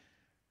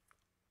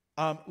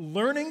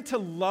 Learning to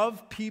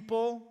love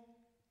people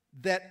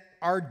that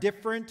are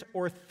different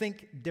or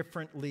think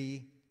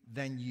differently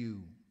than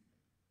you.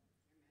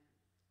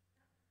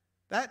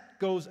 That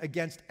goes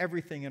against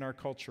everything in our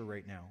culture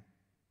right now.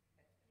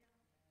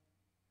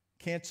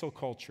 Cancel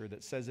culture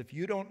that says, if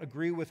you don't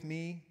agree with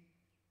me,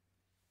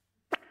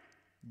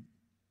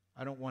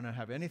 I don't want to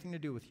have anything to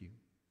do with you.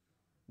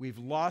 We've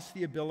lost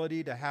the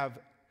ability to have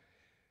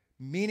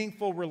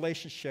meaningful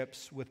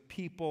relationships with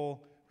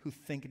people who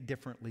think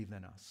differently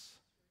than us.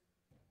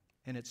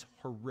 And it's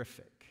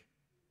horrific.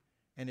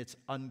 And it's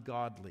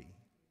ungodly.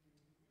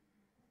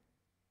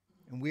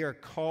 And we are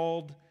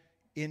called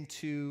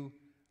into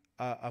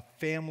a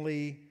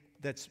family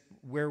that's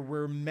where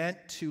we're meant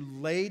to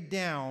lay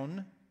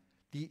down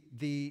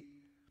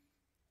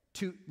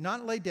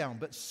not lay down,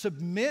 but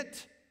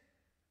submit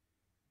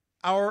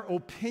our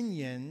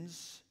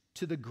opinions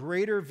to the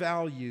greater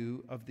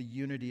value of the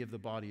unity of the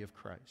body of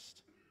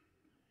Christ.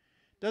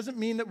 Doesn't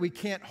mean that we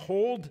can't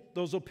hold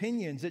those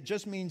opinions. It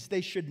just means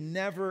they should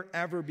never,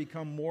 ever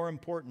become more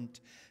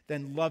important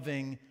than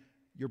loving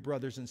your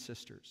brothers and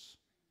sisters.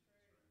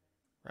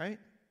 Right?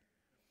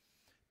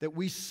 That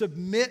we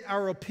submit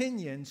our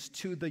opinions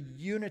to the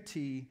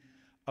unity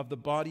of the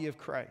body of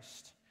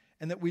Christ.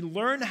 And that we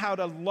learn how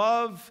to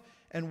love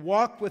and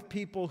walk with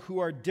people who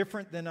are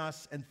different than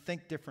us and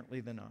think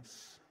differently than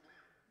us.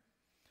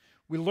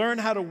 We learn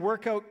how to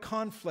work out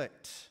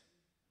conflict,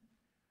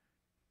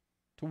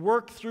 to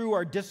work through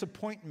our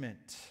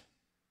disappointment,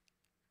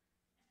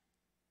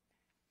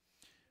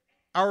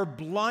 our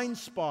blind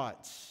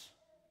spots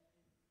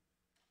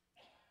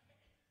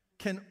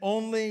can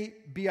only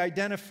be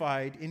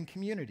identified in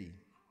community,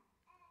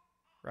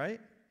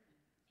 right?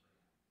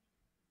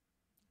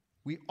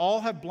 We all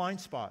have blind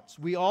spots.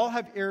 We all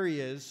have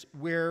areas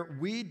where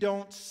we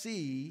don't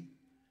see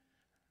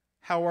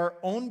how our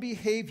own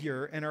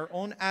behavior and our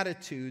own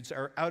attitudes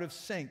are out of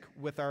sync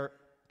with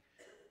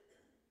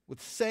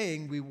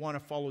saying we want to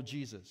follow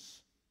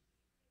Jesus.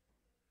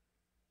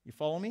 You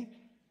follow me?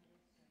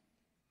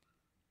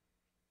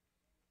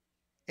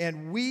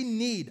 And we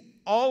need,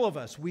 all of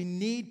us, we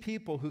need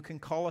people who can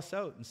call us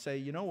out and say,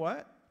 you know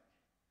what?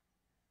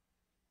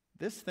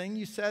 This thing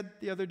you said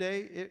the other day,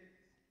 it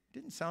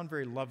didn't sound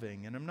very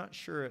loving, and I'm not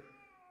sure it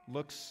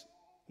looks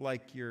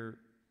like you're,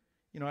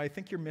 I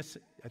think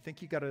I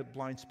think you got a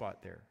blind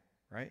spot there,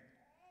 right?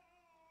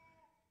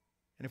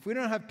 And if we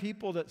don't have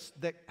people that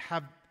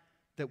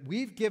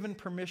we've given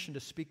permission to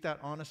speak that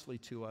honestly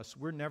to us,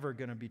 we're never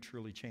going to be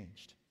truly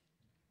changed.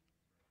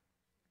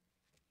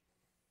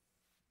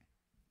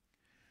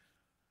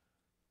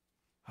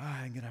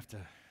 I'm going to have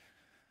to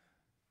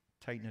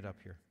tighten it up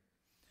here.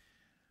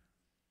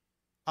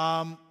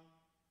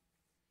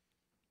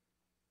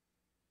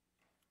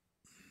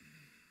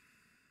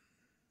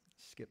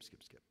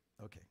 Skip.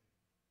 Okay.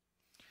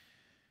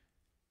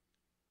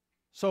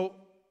 So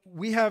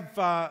we have,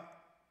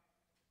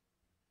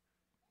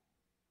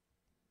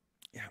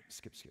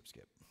 skip.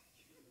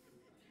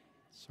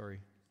 Sorry.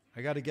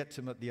 I got to get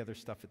to the other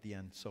stuff at the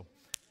end. So,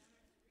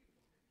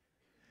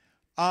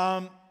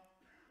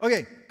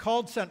 okay,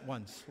 called, sent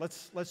ones.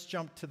 Let's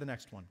jump to the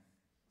next one.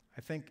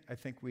 I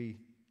think we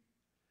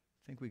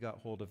got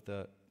hold of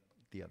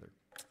the other.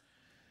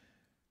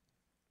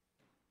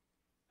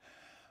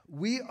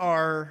 We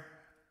are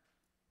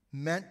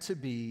meant to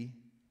be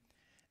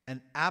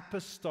an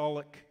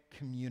apostolic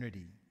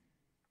community.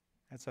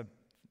 That's a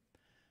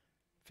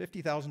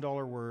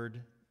 $50,000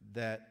 word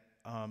that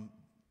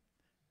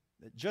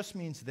just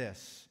means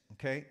this,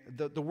 okay?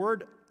 The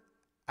word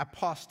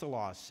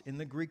apostolos in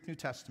the Greek New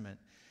Testament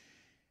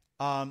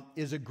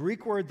is a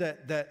Greek word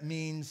that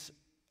means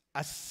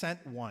a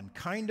sent one,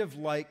 kind of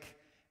like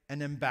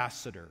an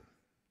ambassador,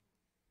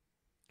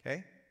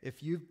 okay?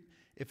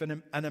 If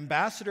an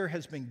ambassador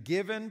has been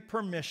given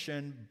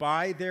permission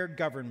by their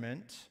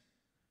government,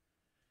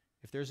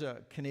 if there's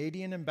a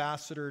Canadian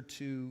ambassador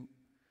to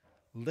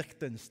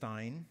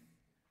Liechtenstein,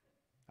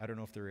 I don't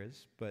know if there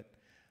is, but,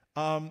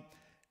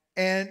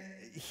 and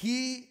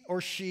he or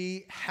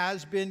she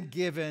has been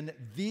given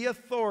the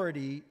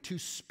authority to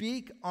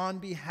speak on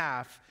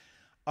behalf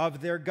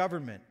of their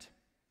government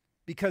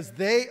because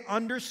they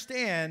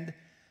understand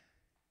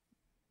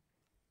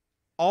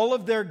all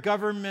of their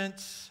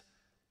government's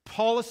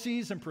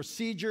policies and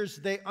procedures.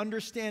 They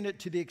understand it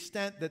to the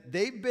extent that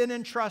they've been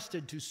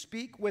entrusted to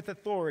speak with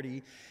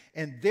authority,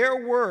 and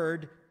their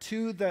word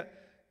to the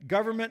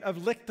government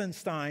of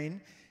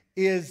Liechtenstein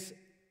is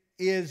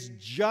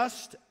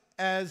just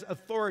as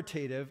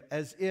authoritative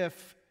as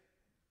if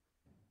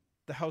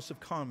the House of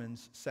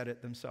Commons said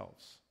it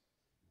themselves.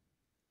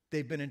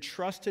 They've been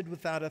entrusted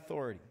with that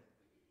authority.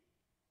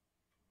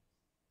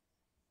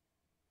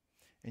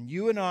 And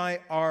you and I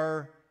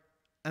are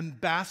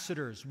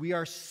ambassadors. We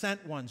are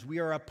sent ones. We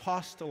are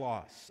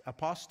apostolos.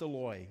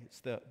 Apostoloi, it's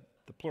the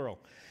plural.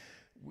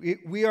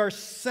 We are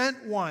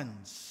sent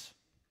ones.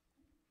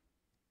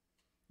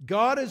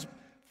 God is,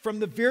 from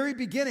the very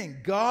beginning,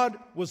 God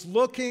was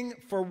looking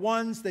for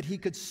ones that he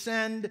could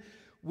send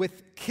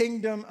with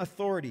kingdom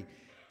authority.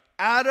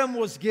 Adam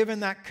was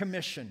given that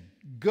commission.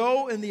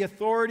 Go in the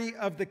authority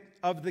of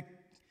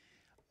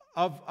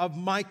of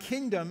my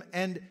kingdom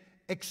and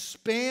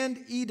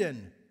expand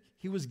Eden.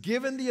 He was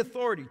given the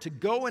authority to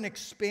go and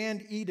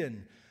expand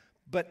Eden.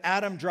 But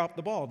Adam dropped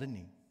the ball, didn't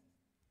he?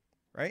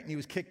 Right? And he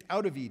was kicked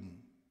out of Eden.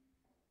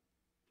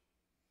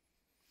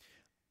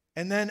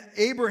 And then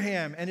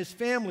Abraham and his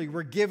family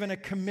were given a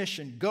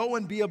commission. Go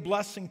and be a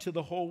blessing to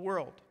the whole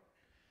world.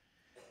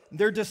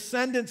 Their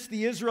descendants,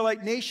 the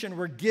Israelite nation,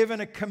 were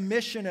given a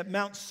commission at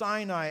Mount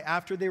Sinai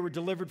after they were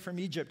delivered from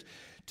Egypt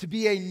to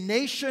be a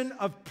nation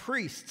of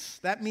priests.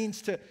 That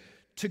means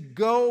to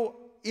go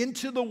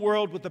into the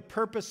world with the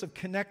purpose of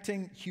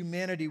connecting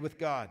humanity with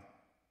God.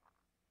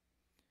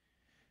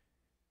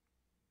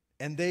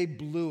 And they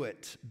blew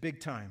it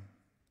big time.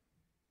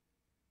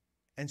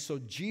 And so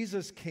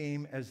Jesus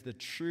came as the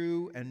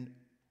true and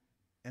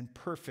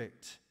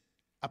perfect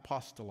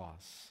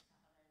apostolos,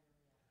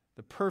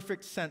 the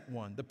perfect sent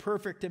one, the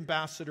perfect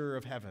ambassador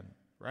of heaven,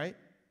 right?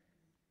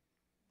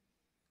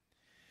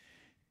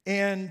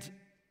 And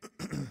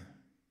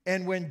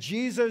when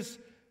Jesus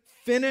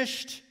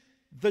finished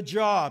the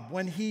job,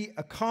 when he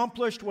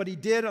accomplished what he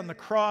did on the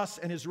cross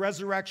and his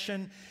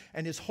resurrection,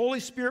 and his Holy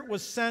Spirit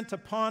was sent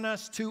upon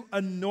us to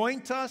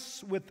anoint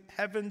us with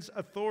heaven's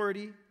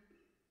authority,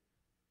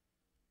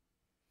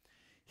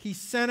 he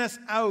sent us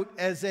out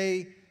as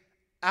a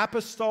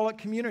apostolic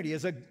community,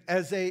 as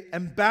a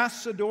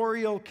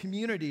ambassadorial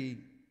community.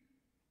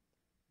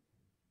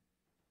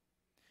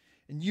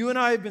 And you and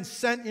I have been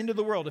sent into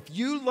the world. If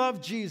you love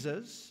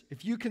Jesus,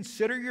 if you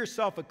consider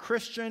yourself a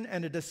Christian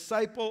and a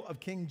disciple of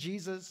King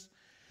Jesus,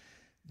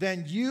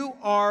 then you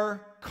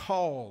are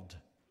called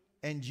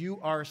and you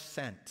are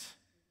sent.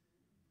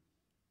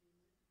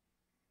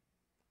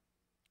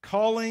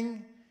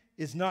 Calling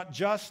is not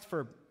just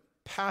for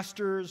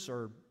pastors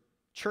or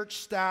church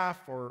staff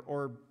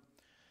or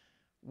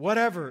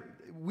whatever.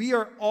 We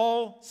are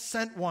all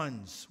sent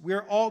ones. We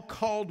are all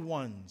called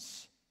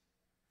ones.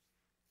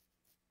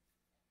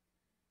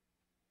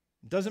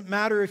 It doesn't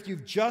matter if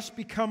you've just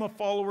become a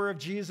follower of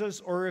Jesus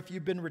or if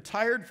you've been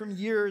retired from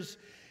years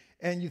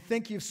and you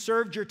think you've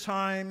served your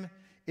time.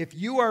 If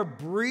you are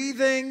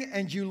breathing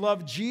and you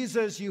love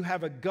Jesus, you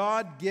have a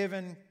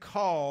God-given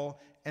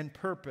call and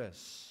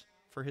purpose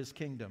for his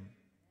kingdom.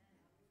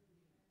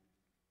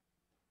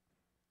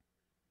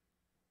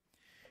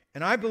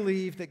 And I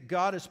believe that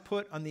God has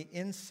put on the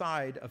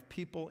inside of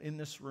people in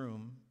this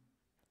room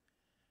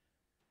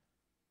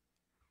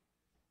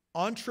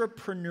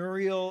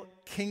entrepreneurial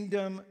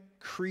kingdom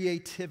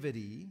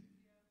creativity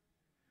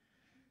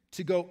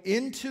to go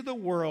into the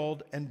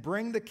world and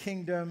bring the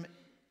kingdom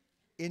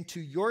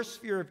into your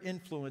sphere of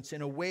influence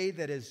in a way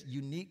that is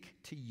unique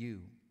to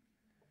you.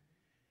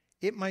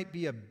 It might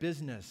be a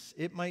business.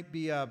 It might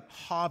be a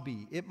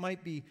hobby. It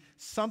might be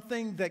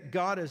something that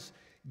God has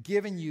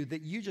given you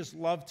that you just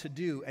love to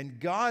do. And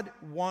God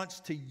wants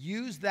to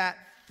use that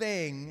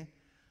thing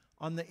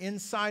on the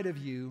inside of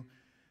you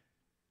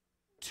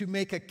to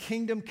make a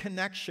kingdom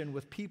connection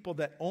with people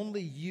that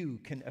only you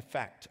can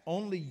affect,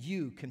 only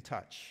you can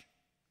touch.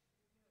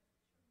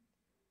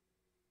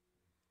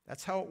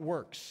 That's how it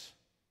works.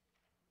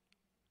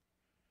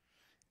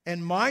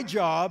 And my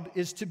job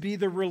is to be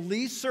the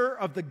releaser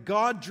of the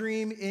God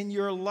dream in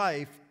your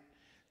life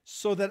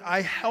so that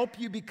I help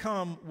you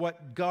become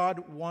what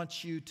God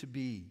wants you to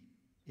be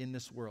in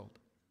this world.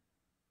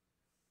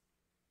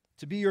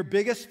 To be your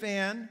biggest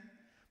fan.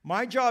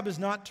 My job is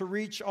not to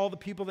reach all the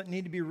people that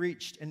need to be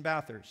reached in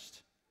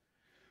Bathurst.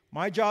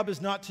 My job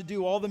is not to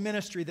do all the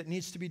ministry that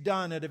needs to be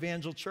done at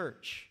Evangel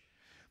Church.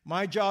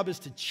 My job is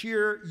to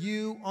cheer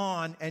you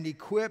on and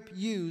equip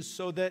you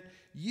so that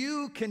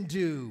you can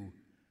do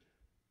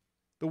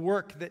the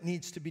work that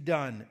needs to be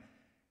done.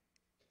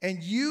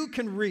 And you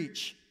can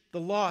reach the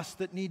lost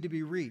that need to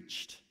be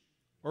reached.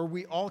 Or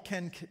we all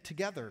can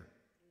together.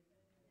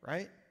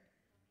 Right?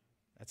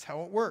 That's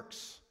how it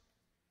works.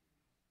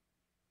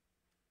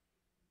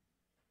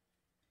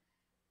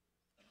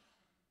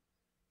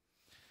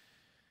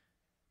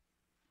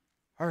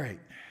 All right.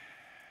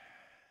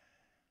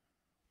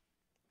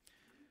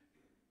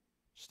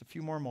 Just a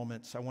few more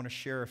moments. I want to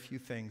share a few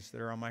things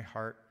that are on my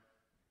heart.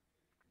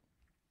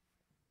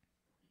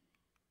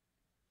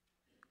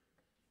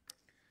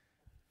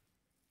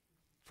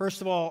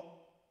 First of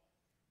all,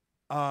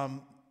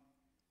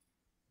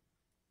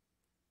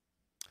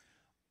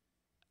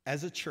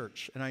 as a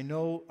church, and I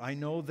know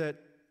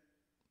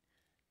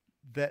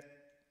that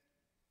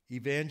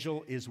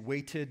Evangel is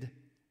weighted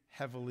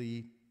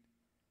heavily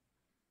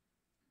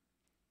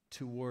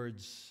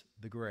towards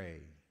the gray.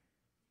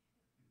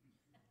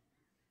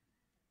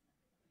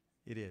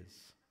 It is.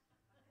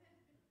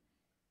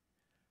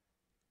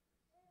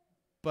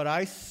 But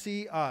I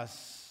see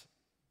us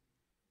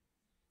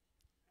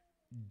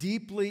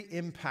deeply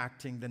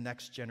impacting the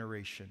next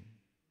generation.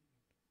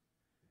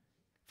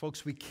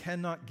 Folks, we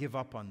cannot give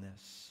up on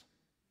this.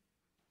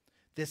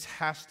 This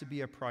has to be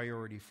a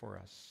priority for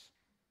us.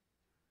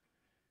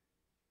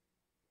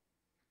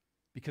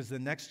 Because the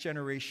next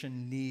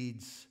generation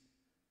needs,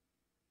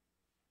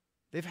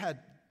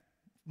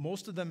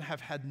 most of them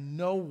have had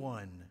no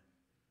one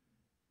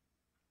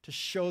to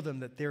show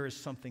them that there is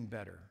something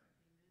better.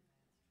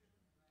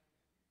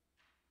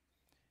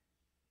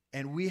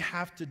 And we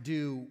have to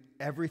do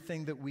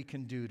everything that we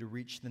can do to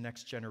reach the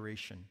next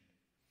generation.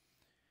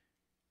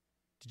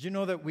 Did you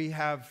know that we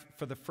have,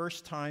 for the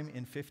first time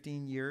in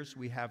 15 years,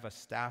 we have a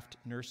staffed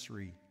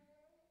nursery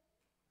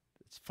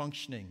that's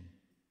functioning?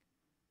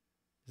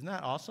 Isn't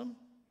that awesome?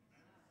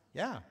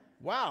 Yeah.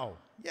 Wow.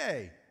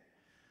 Yay.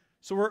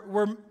 So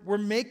we're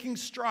making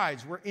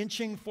strides. We're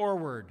inching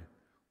forward.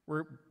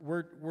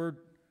 We're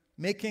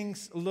making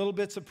little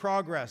bits of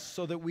progress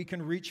so that we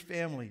can reach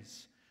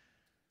families.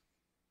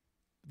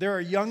 There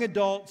are young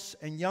adults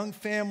and young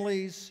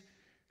families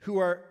who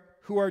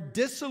are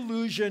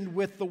disillusioned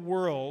with the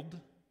world,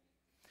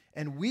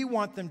 and we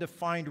want them to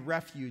find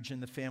refuge in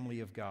the family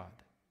of God.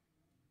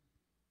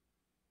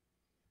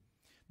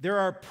 There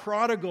are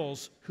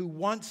prodigals who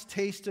once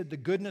tasted the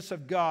goodness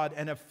of God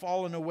and have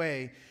fallen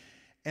away,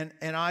 and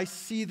I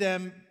see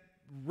them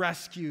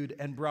rescued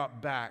and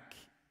brought back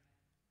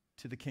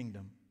to the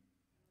kingdom.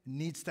 It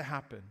needs to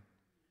happen.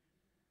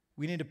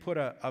 We need to put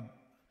a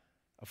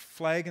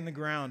flag in the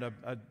ground,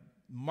 a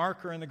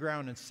marker in the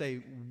ground, and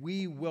say,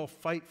 we will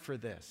fight for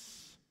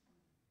this,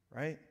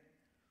 right?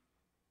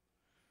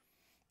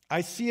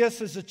 I see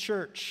us as a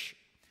church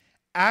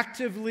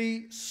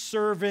actively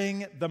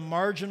serving the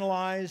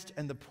marginalized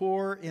and the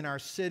poor in our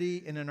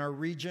city and in our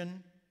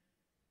region.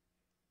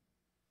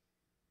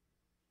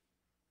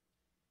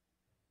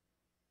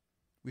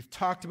 We've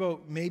talked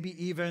about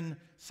maybe even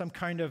some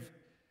kind of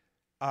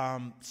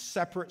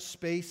separate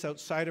space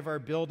outside of our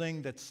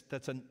building that's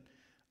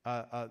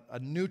a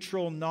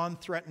neutral,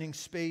 non-threatening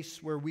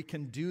space where we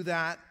can do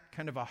that,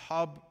 kind of a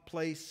hub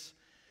place.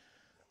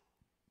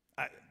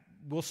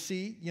 We'll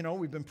see,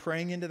 we've been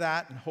praying into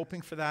that and hoping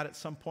for that at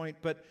some point,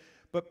 but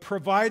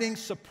providing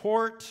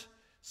support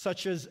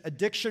such as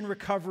addiction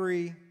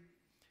recovery,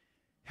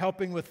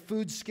 helping with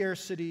food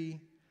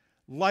scarcity,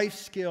 life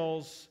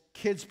skills,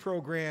 kids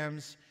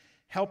programs,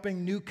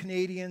 helping new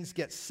Canadians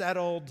get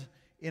settled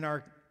in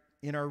our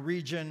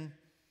region.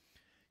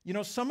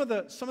 Some of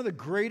the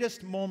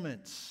greatest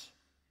moments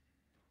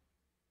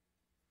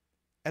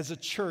as a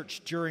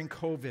church during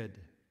COVID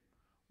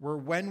were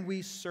when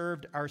we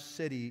served our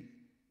city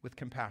with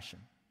compassion.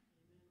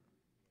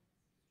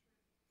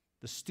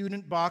 The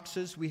student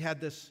boxes, we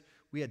had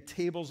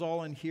tables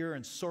all in here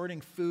and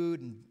sorting food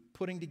and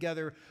putting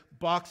together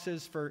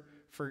boxes for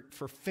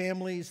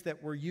families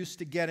that were used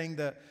to getting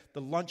the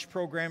lunch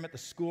program at the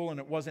school,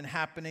 and it wasn't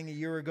happening a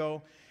year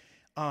ago.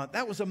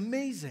 That was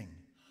amazing.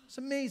 It's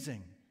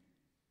amazing,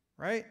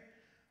 right?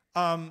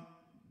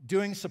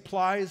 Doing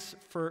supplies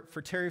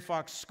for Terry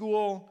Fox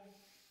School,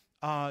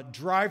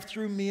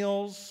 drive-through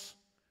meals.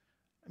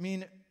 I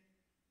mean,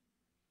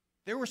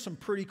 there were some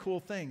pretty cool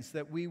things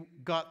that we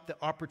got the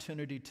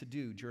opportunity to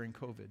do during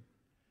COVID.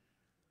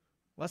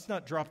 Let's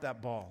not drop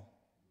that ball.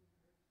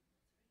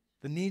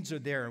 The needs are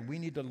there, and we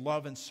need to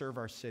love and serve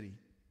our city.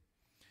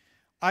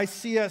 I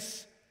see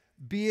us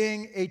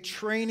being a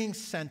training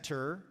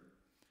center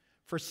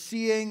for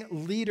seeing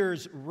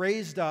leaders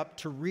raised up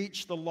to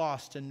reach the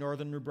lost in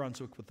northern New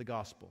Brunswick with the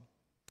gospel.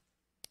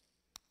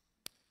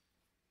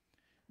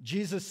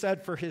 Jesus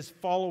said for his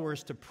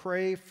followers to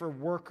pray for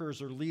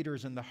workers or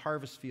leaders in the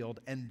harvest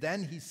field, and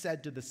then he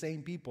said to the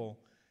same people,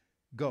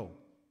 go,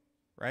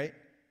 right?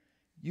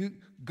 You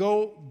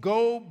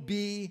go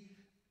be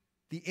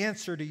the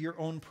answer to your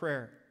own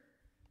prayer.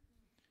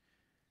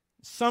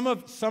 Some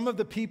of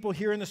the people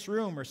here in this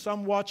room or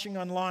some watching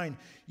online,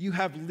 you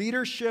have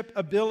leadership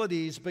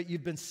abilities, but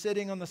you've been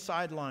sitting on the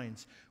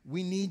sidelines.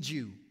 We need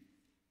you.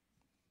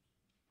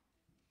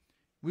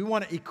 We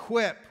want to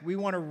equip. We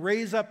want to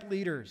raise up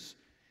leaders.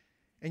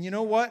 And you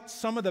know what?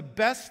 Some of the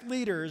best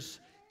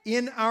leaders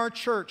in our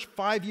church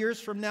 5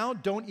 years from now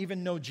don't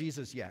even know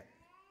Jesus yet.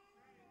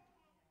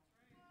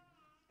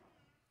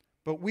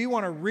 But we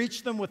want to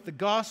reach them with the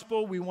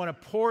gospel. We want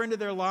to pour into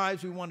their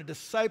lives. We want to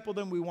disciple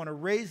them. We want to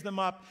raise them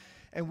up.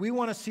 And we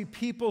want to see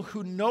people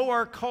who know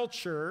our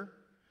culture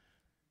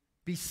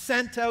be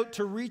sent out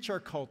to reach our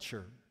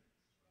culture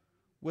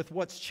with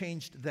what's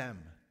changed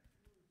them.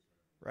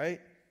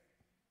 Right?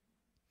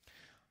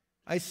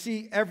 I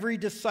see every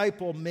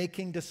disciple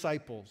making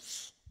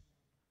disciples.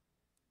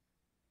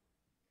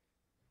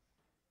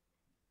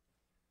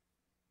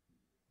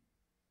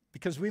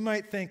 Because we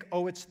might think,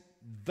 oh, it's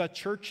the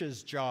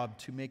church's job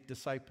to make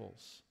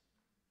disciples.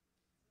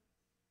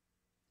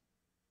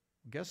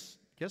 Guess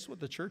what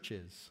the church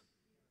is?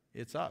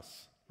 It's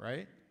us,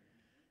 right?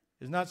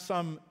 It's not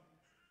some,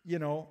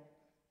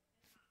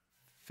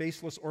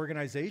 faceless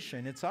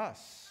organization. It's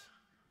us.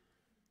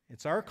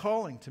 It's our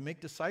calling to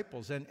make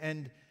disciples.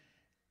 And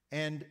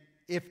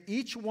if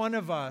each one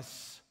of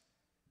us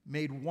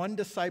made one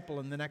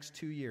disciple in the next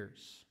 2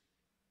 years,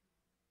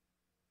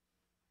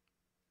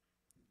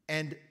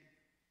 and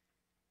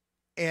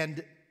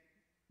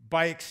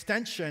by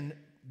extension,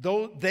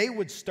 though they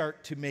would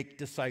start to make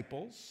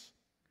disciples,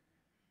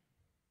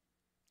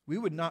 we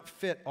would not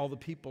fit all the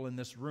people in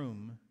this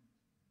room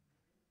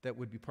that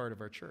would be part of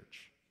our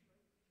church.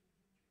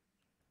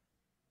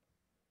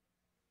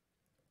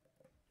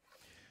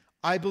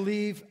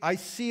 I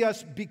see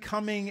us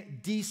becoming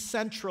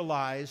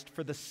decentralized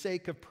for the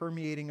sake of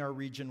permeating our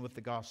region with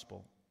the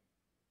gospel.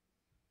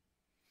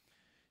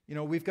 You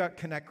know, we've got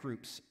connect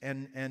groups,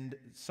 and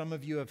some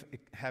of you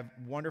have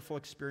wonderful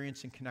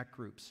experience in connect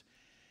groups,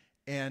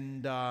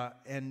 and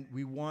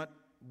we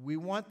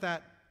want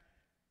that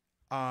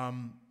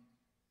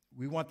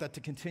to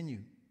continue.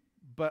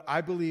 But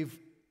I believe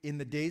in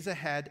the days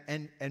ahead,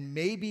 and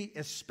maybe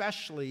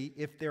especially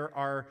if there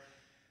are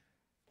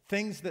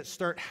things that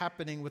start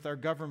happening with our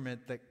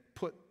government that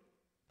put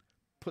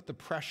the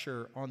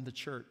pressure on the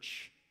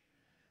church,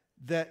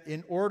 that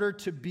in order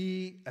to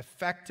be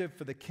effective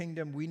for the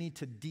kingdom, we need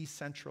to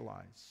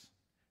decentralize.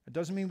 It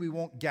doesn't mean we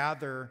won't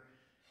gather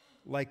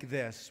like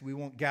this. We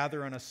won't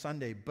gather on a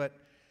Sunday, but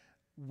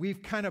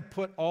we've kind of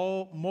put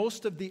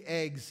most of the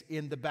eggs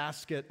in the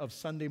basket of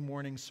Sunday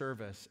morning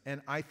service,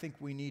 and I think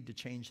we need to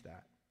change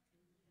that.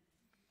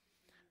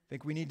 I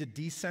think we need to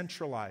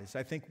decentralize.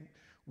 I think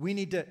we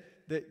need to,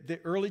 the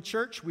early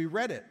church, we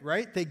read it,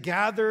 right? They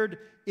gathered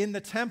in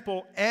the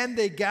temple and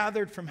they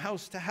gathered from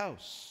house to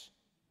house.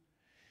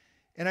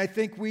 And I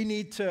think we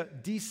need to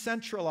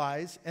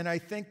decentralize, and I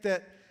think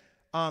that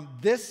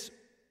this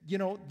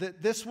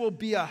will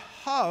be a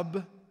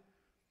hub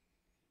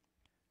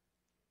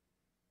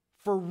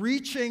for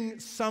reaching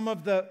some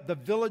of the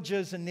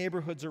villages and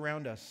neighborhoods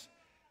around us.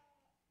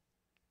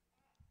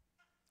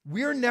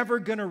 We're never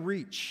going to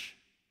reach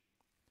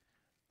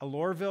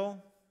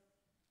Alorville,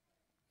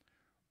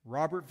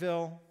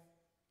 Robertville,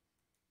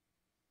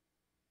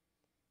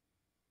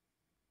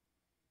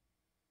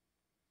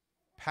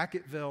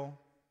 Packetville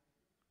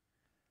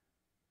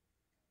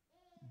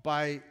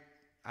by,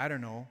 I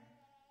don't know,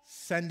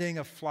 sending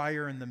a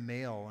flyer in the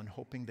mail and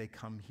hoping they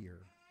come here.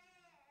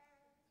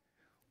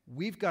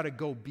 We've got to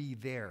go be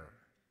there.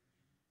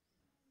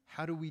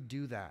 How do we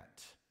do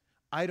that?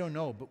 I don't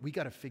know, but we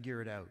got to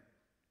figure it out.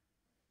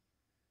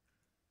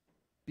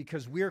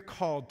 Because we're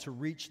called to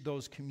reach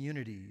those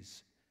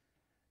communities,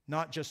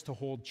 not just to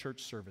hold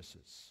church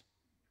services.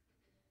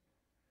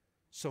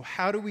 So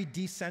how do we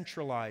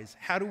decentralize?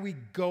 How do we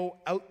go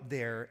out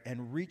there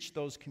and reach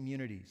those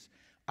communities?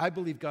 I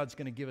believe God's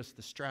going to give us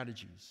the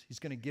strategies. He's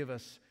going to give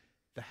us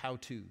the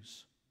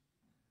how-tos.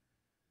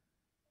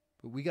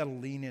 But we got to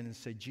lean in and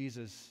say,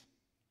 Jesus,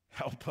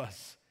 help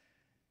us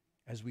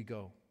as we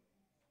go.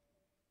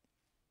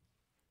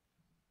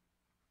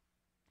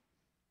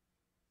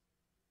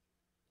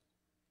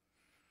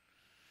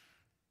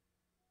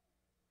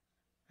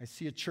 I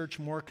see a church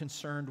more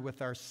concerned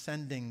with our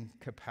sending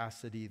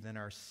capacity than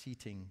our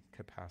seating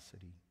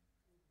capacity.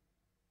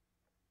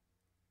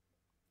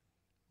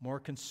 More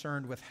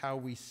concerned with how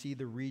we see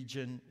the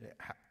region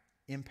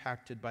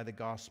impacted by the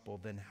gospel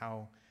than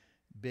how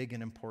big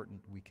and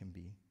important we can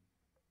be.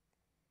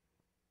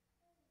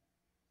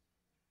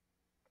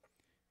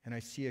 And I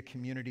see a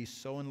community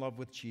so in love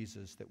with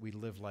Jesus that we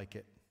live like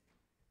it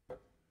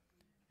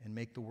and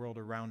make the world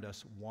around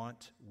us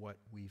want what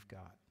we've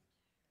got.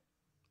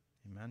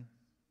 Amen?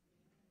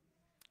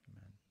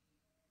 Amen.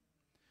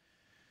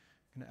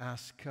 I'm going to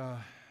ask our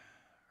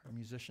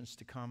musicians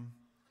to come.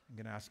 I'm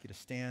going to ask you to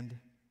stand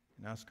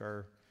and ask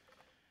our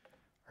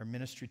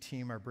ministry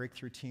team, our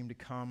breakthrough team to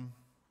come.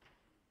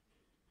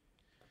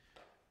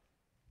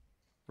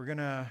 We're going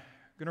to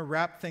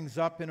wrap things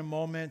up in a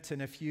moment, and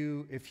if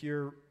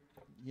you're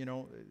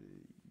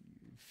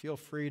feel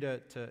free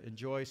to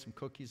enjoy some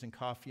cookies and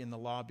coffee in the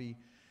lobby.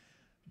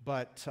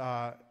 But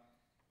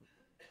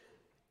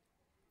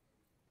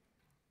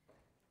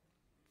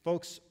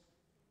folks,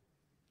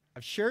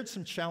 I've shared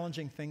some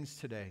challenging things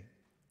today.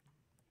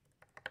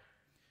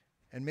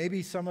 And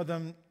maybe some of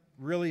them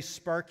really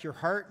spark your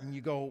heart and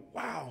you go,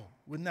 wow,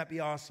 wouldn't that be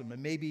awesome?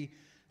 And maybe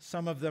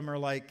some of them are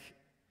like,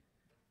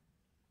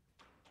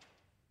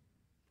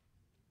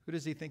 who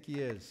does he think he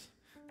is?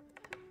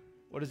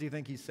 What does he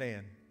think he's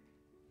saying?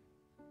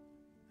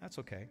 That's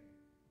okay.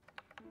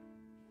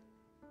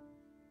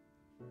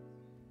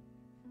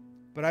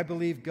 But I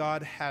believe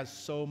God has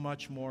so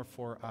much more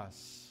for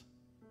us.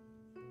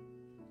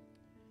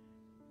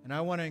 And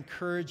I want to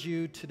encourage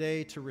you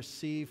today to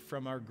receive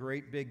from our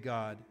great big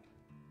God.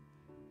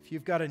 If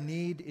you've got a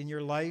need in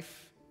your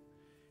life,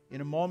 in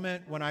a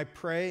moment when I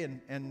pray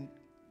and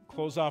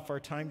close off our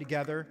time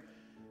together,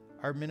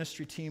 our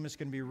ministry team is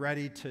going to be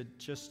ready to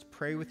just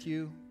pray with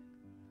you.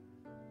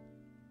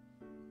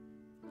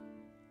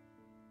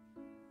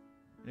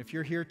 And if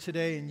you're here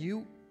today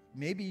and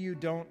maybe you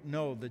don't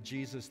know the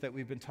Jesus that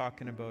we've been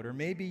talking about, or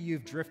maybe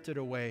you've drifted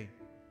away,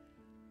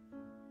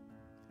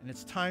 and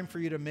it's time for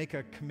you to make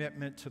a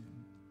commitment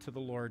to the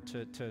Lord,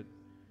 to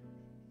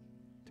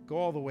go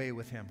all the way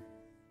with Him.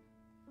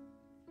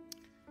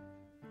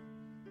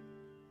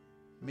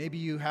 Maybe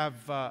you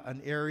have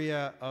an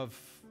area of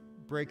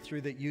breakthrough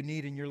that you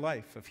need in your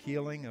life, of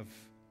healing, of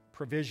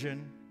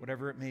provision,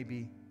 whatever it may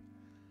be.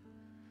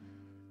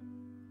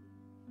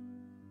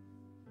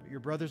 But your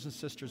brothers and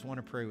sisters want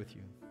to pray with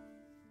you,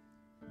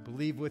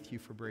 believe with you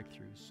for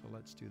breakthroughs, so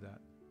let's do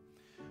that.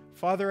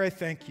 Father, I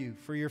thank you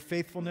for your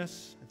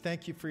faithfulness. I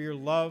thank you for your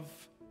love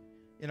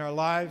in our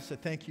lives. I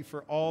thank you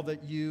for all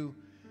that you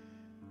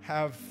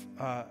have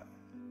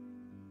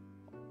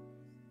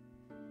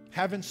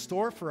in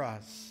store for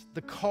us,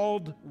 the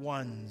called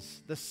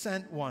ones, the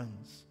sent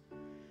ones.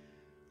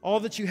 All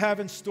that you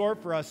have in store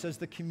for us as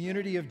the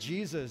community of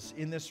Jesus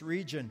in this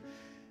region.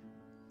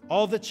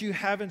 All that you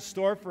have in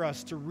store for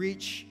us to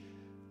reach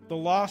the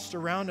lost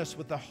around us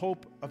with the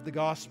hope of the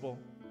gospel.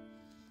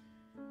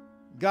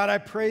 God, I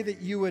pray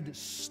that you would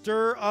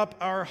stir up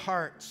our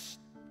hearts.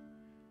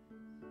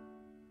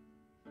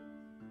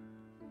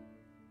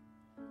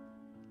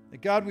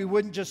 That God, we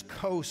wouldn't just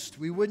coast.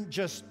 We wouldn't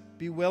just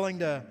be willing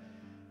to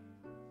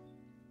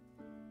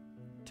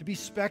be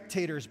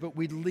spectators, but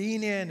we'd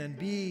lean in and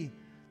be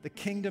the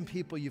kingdom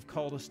people you've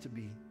called us to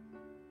be.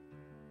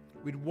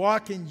 We'd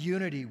walk in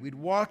unity. We'd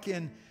walk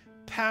in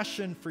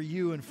passion for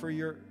you and for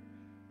your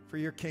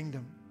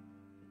kingdom.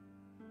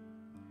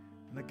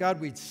 And that God,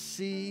 we'd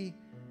see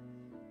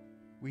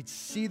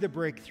the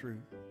breakthrough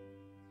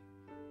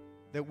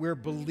that we're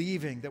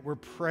believing, that we're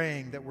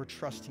praying, that we're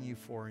trusting you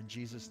for. In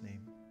Jesus'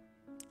 name,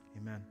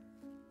 amen.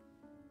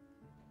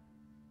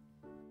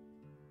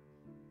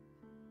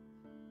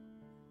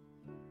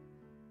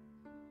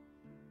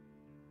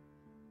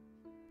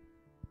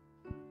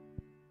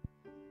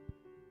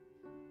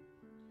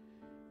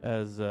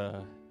 As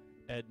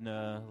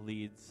Edna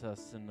leads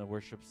us in the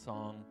worship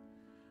song,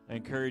 I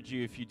encourage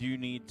you, if you do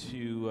need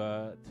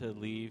to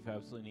leave,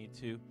 absolutely need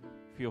to,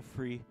 feel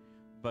free.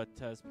 But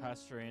as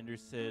Pastor Andrew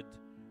said,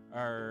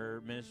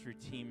 our ministry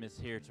team is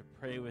here to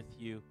pray with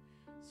you.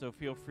 So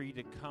feel free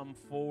to come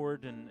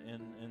forward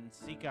and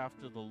seek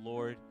after the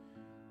Lord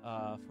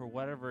for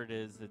whatever it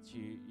is that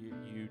you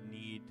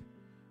need.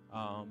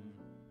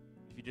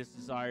 If you just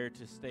desire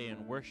to stay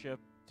in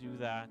worship, do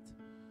that.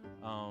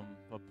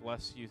 But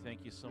bless you.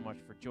 Thank you so much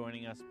for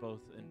joining us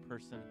both in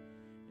person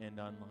and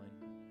online.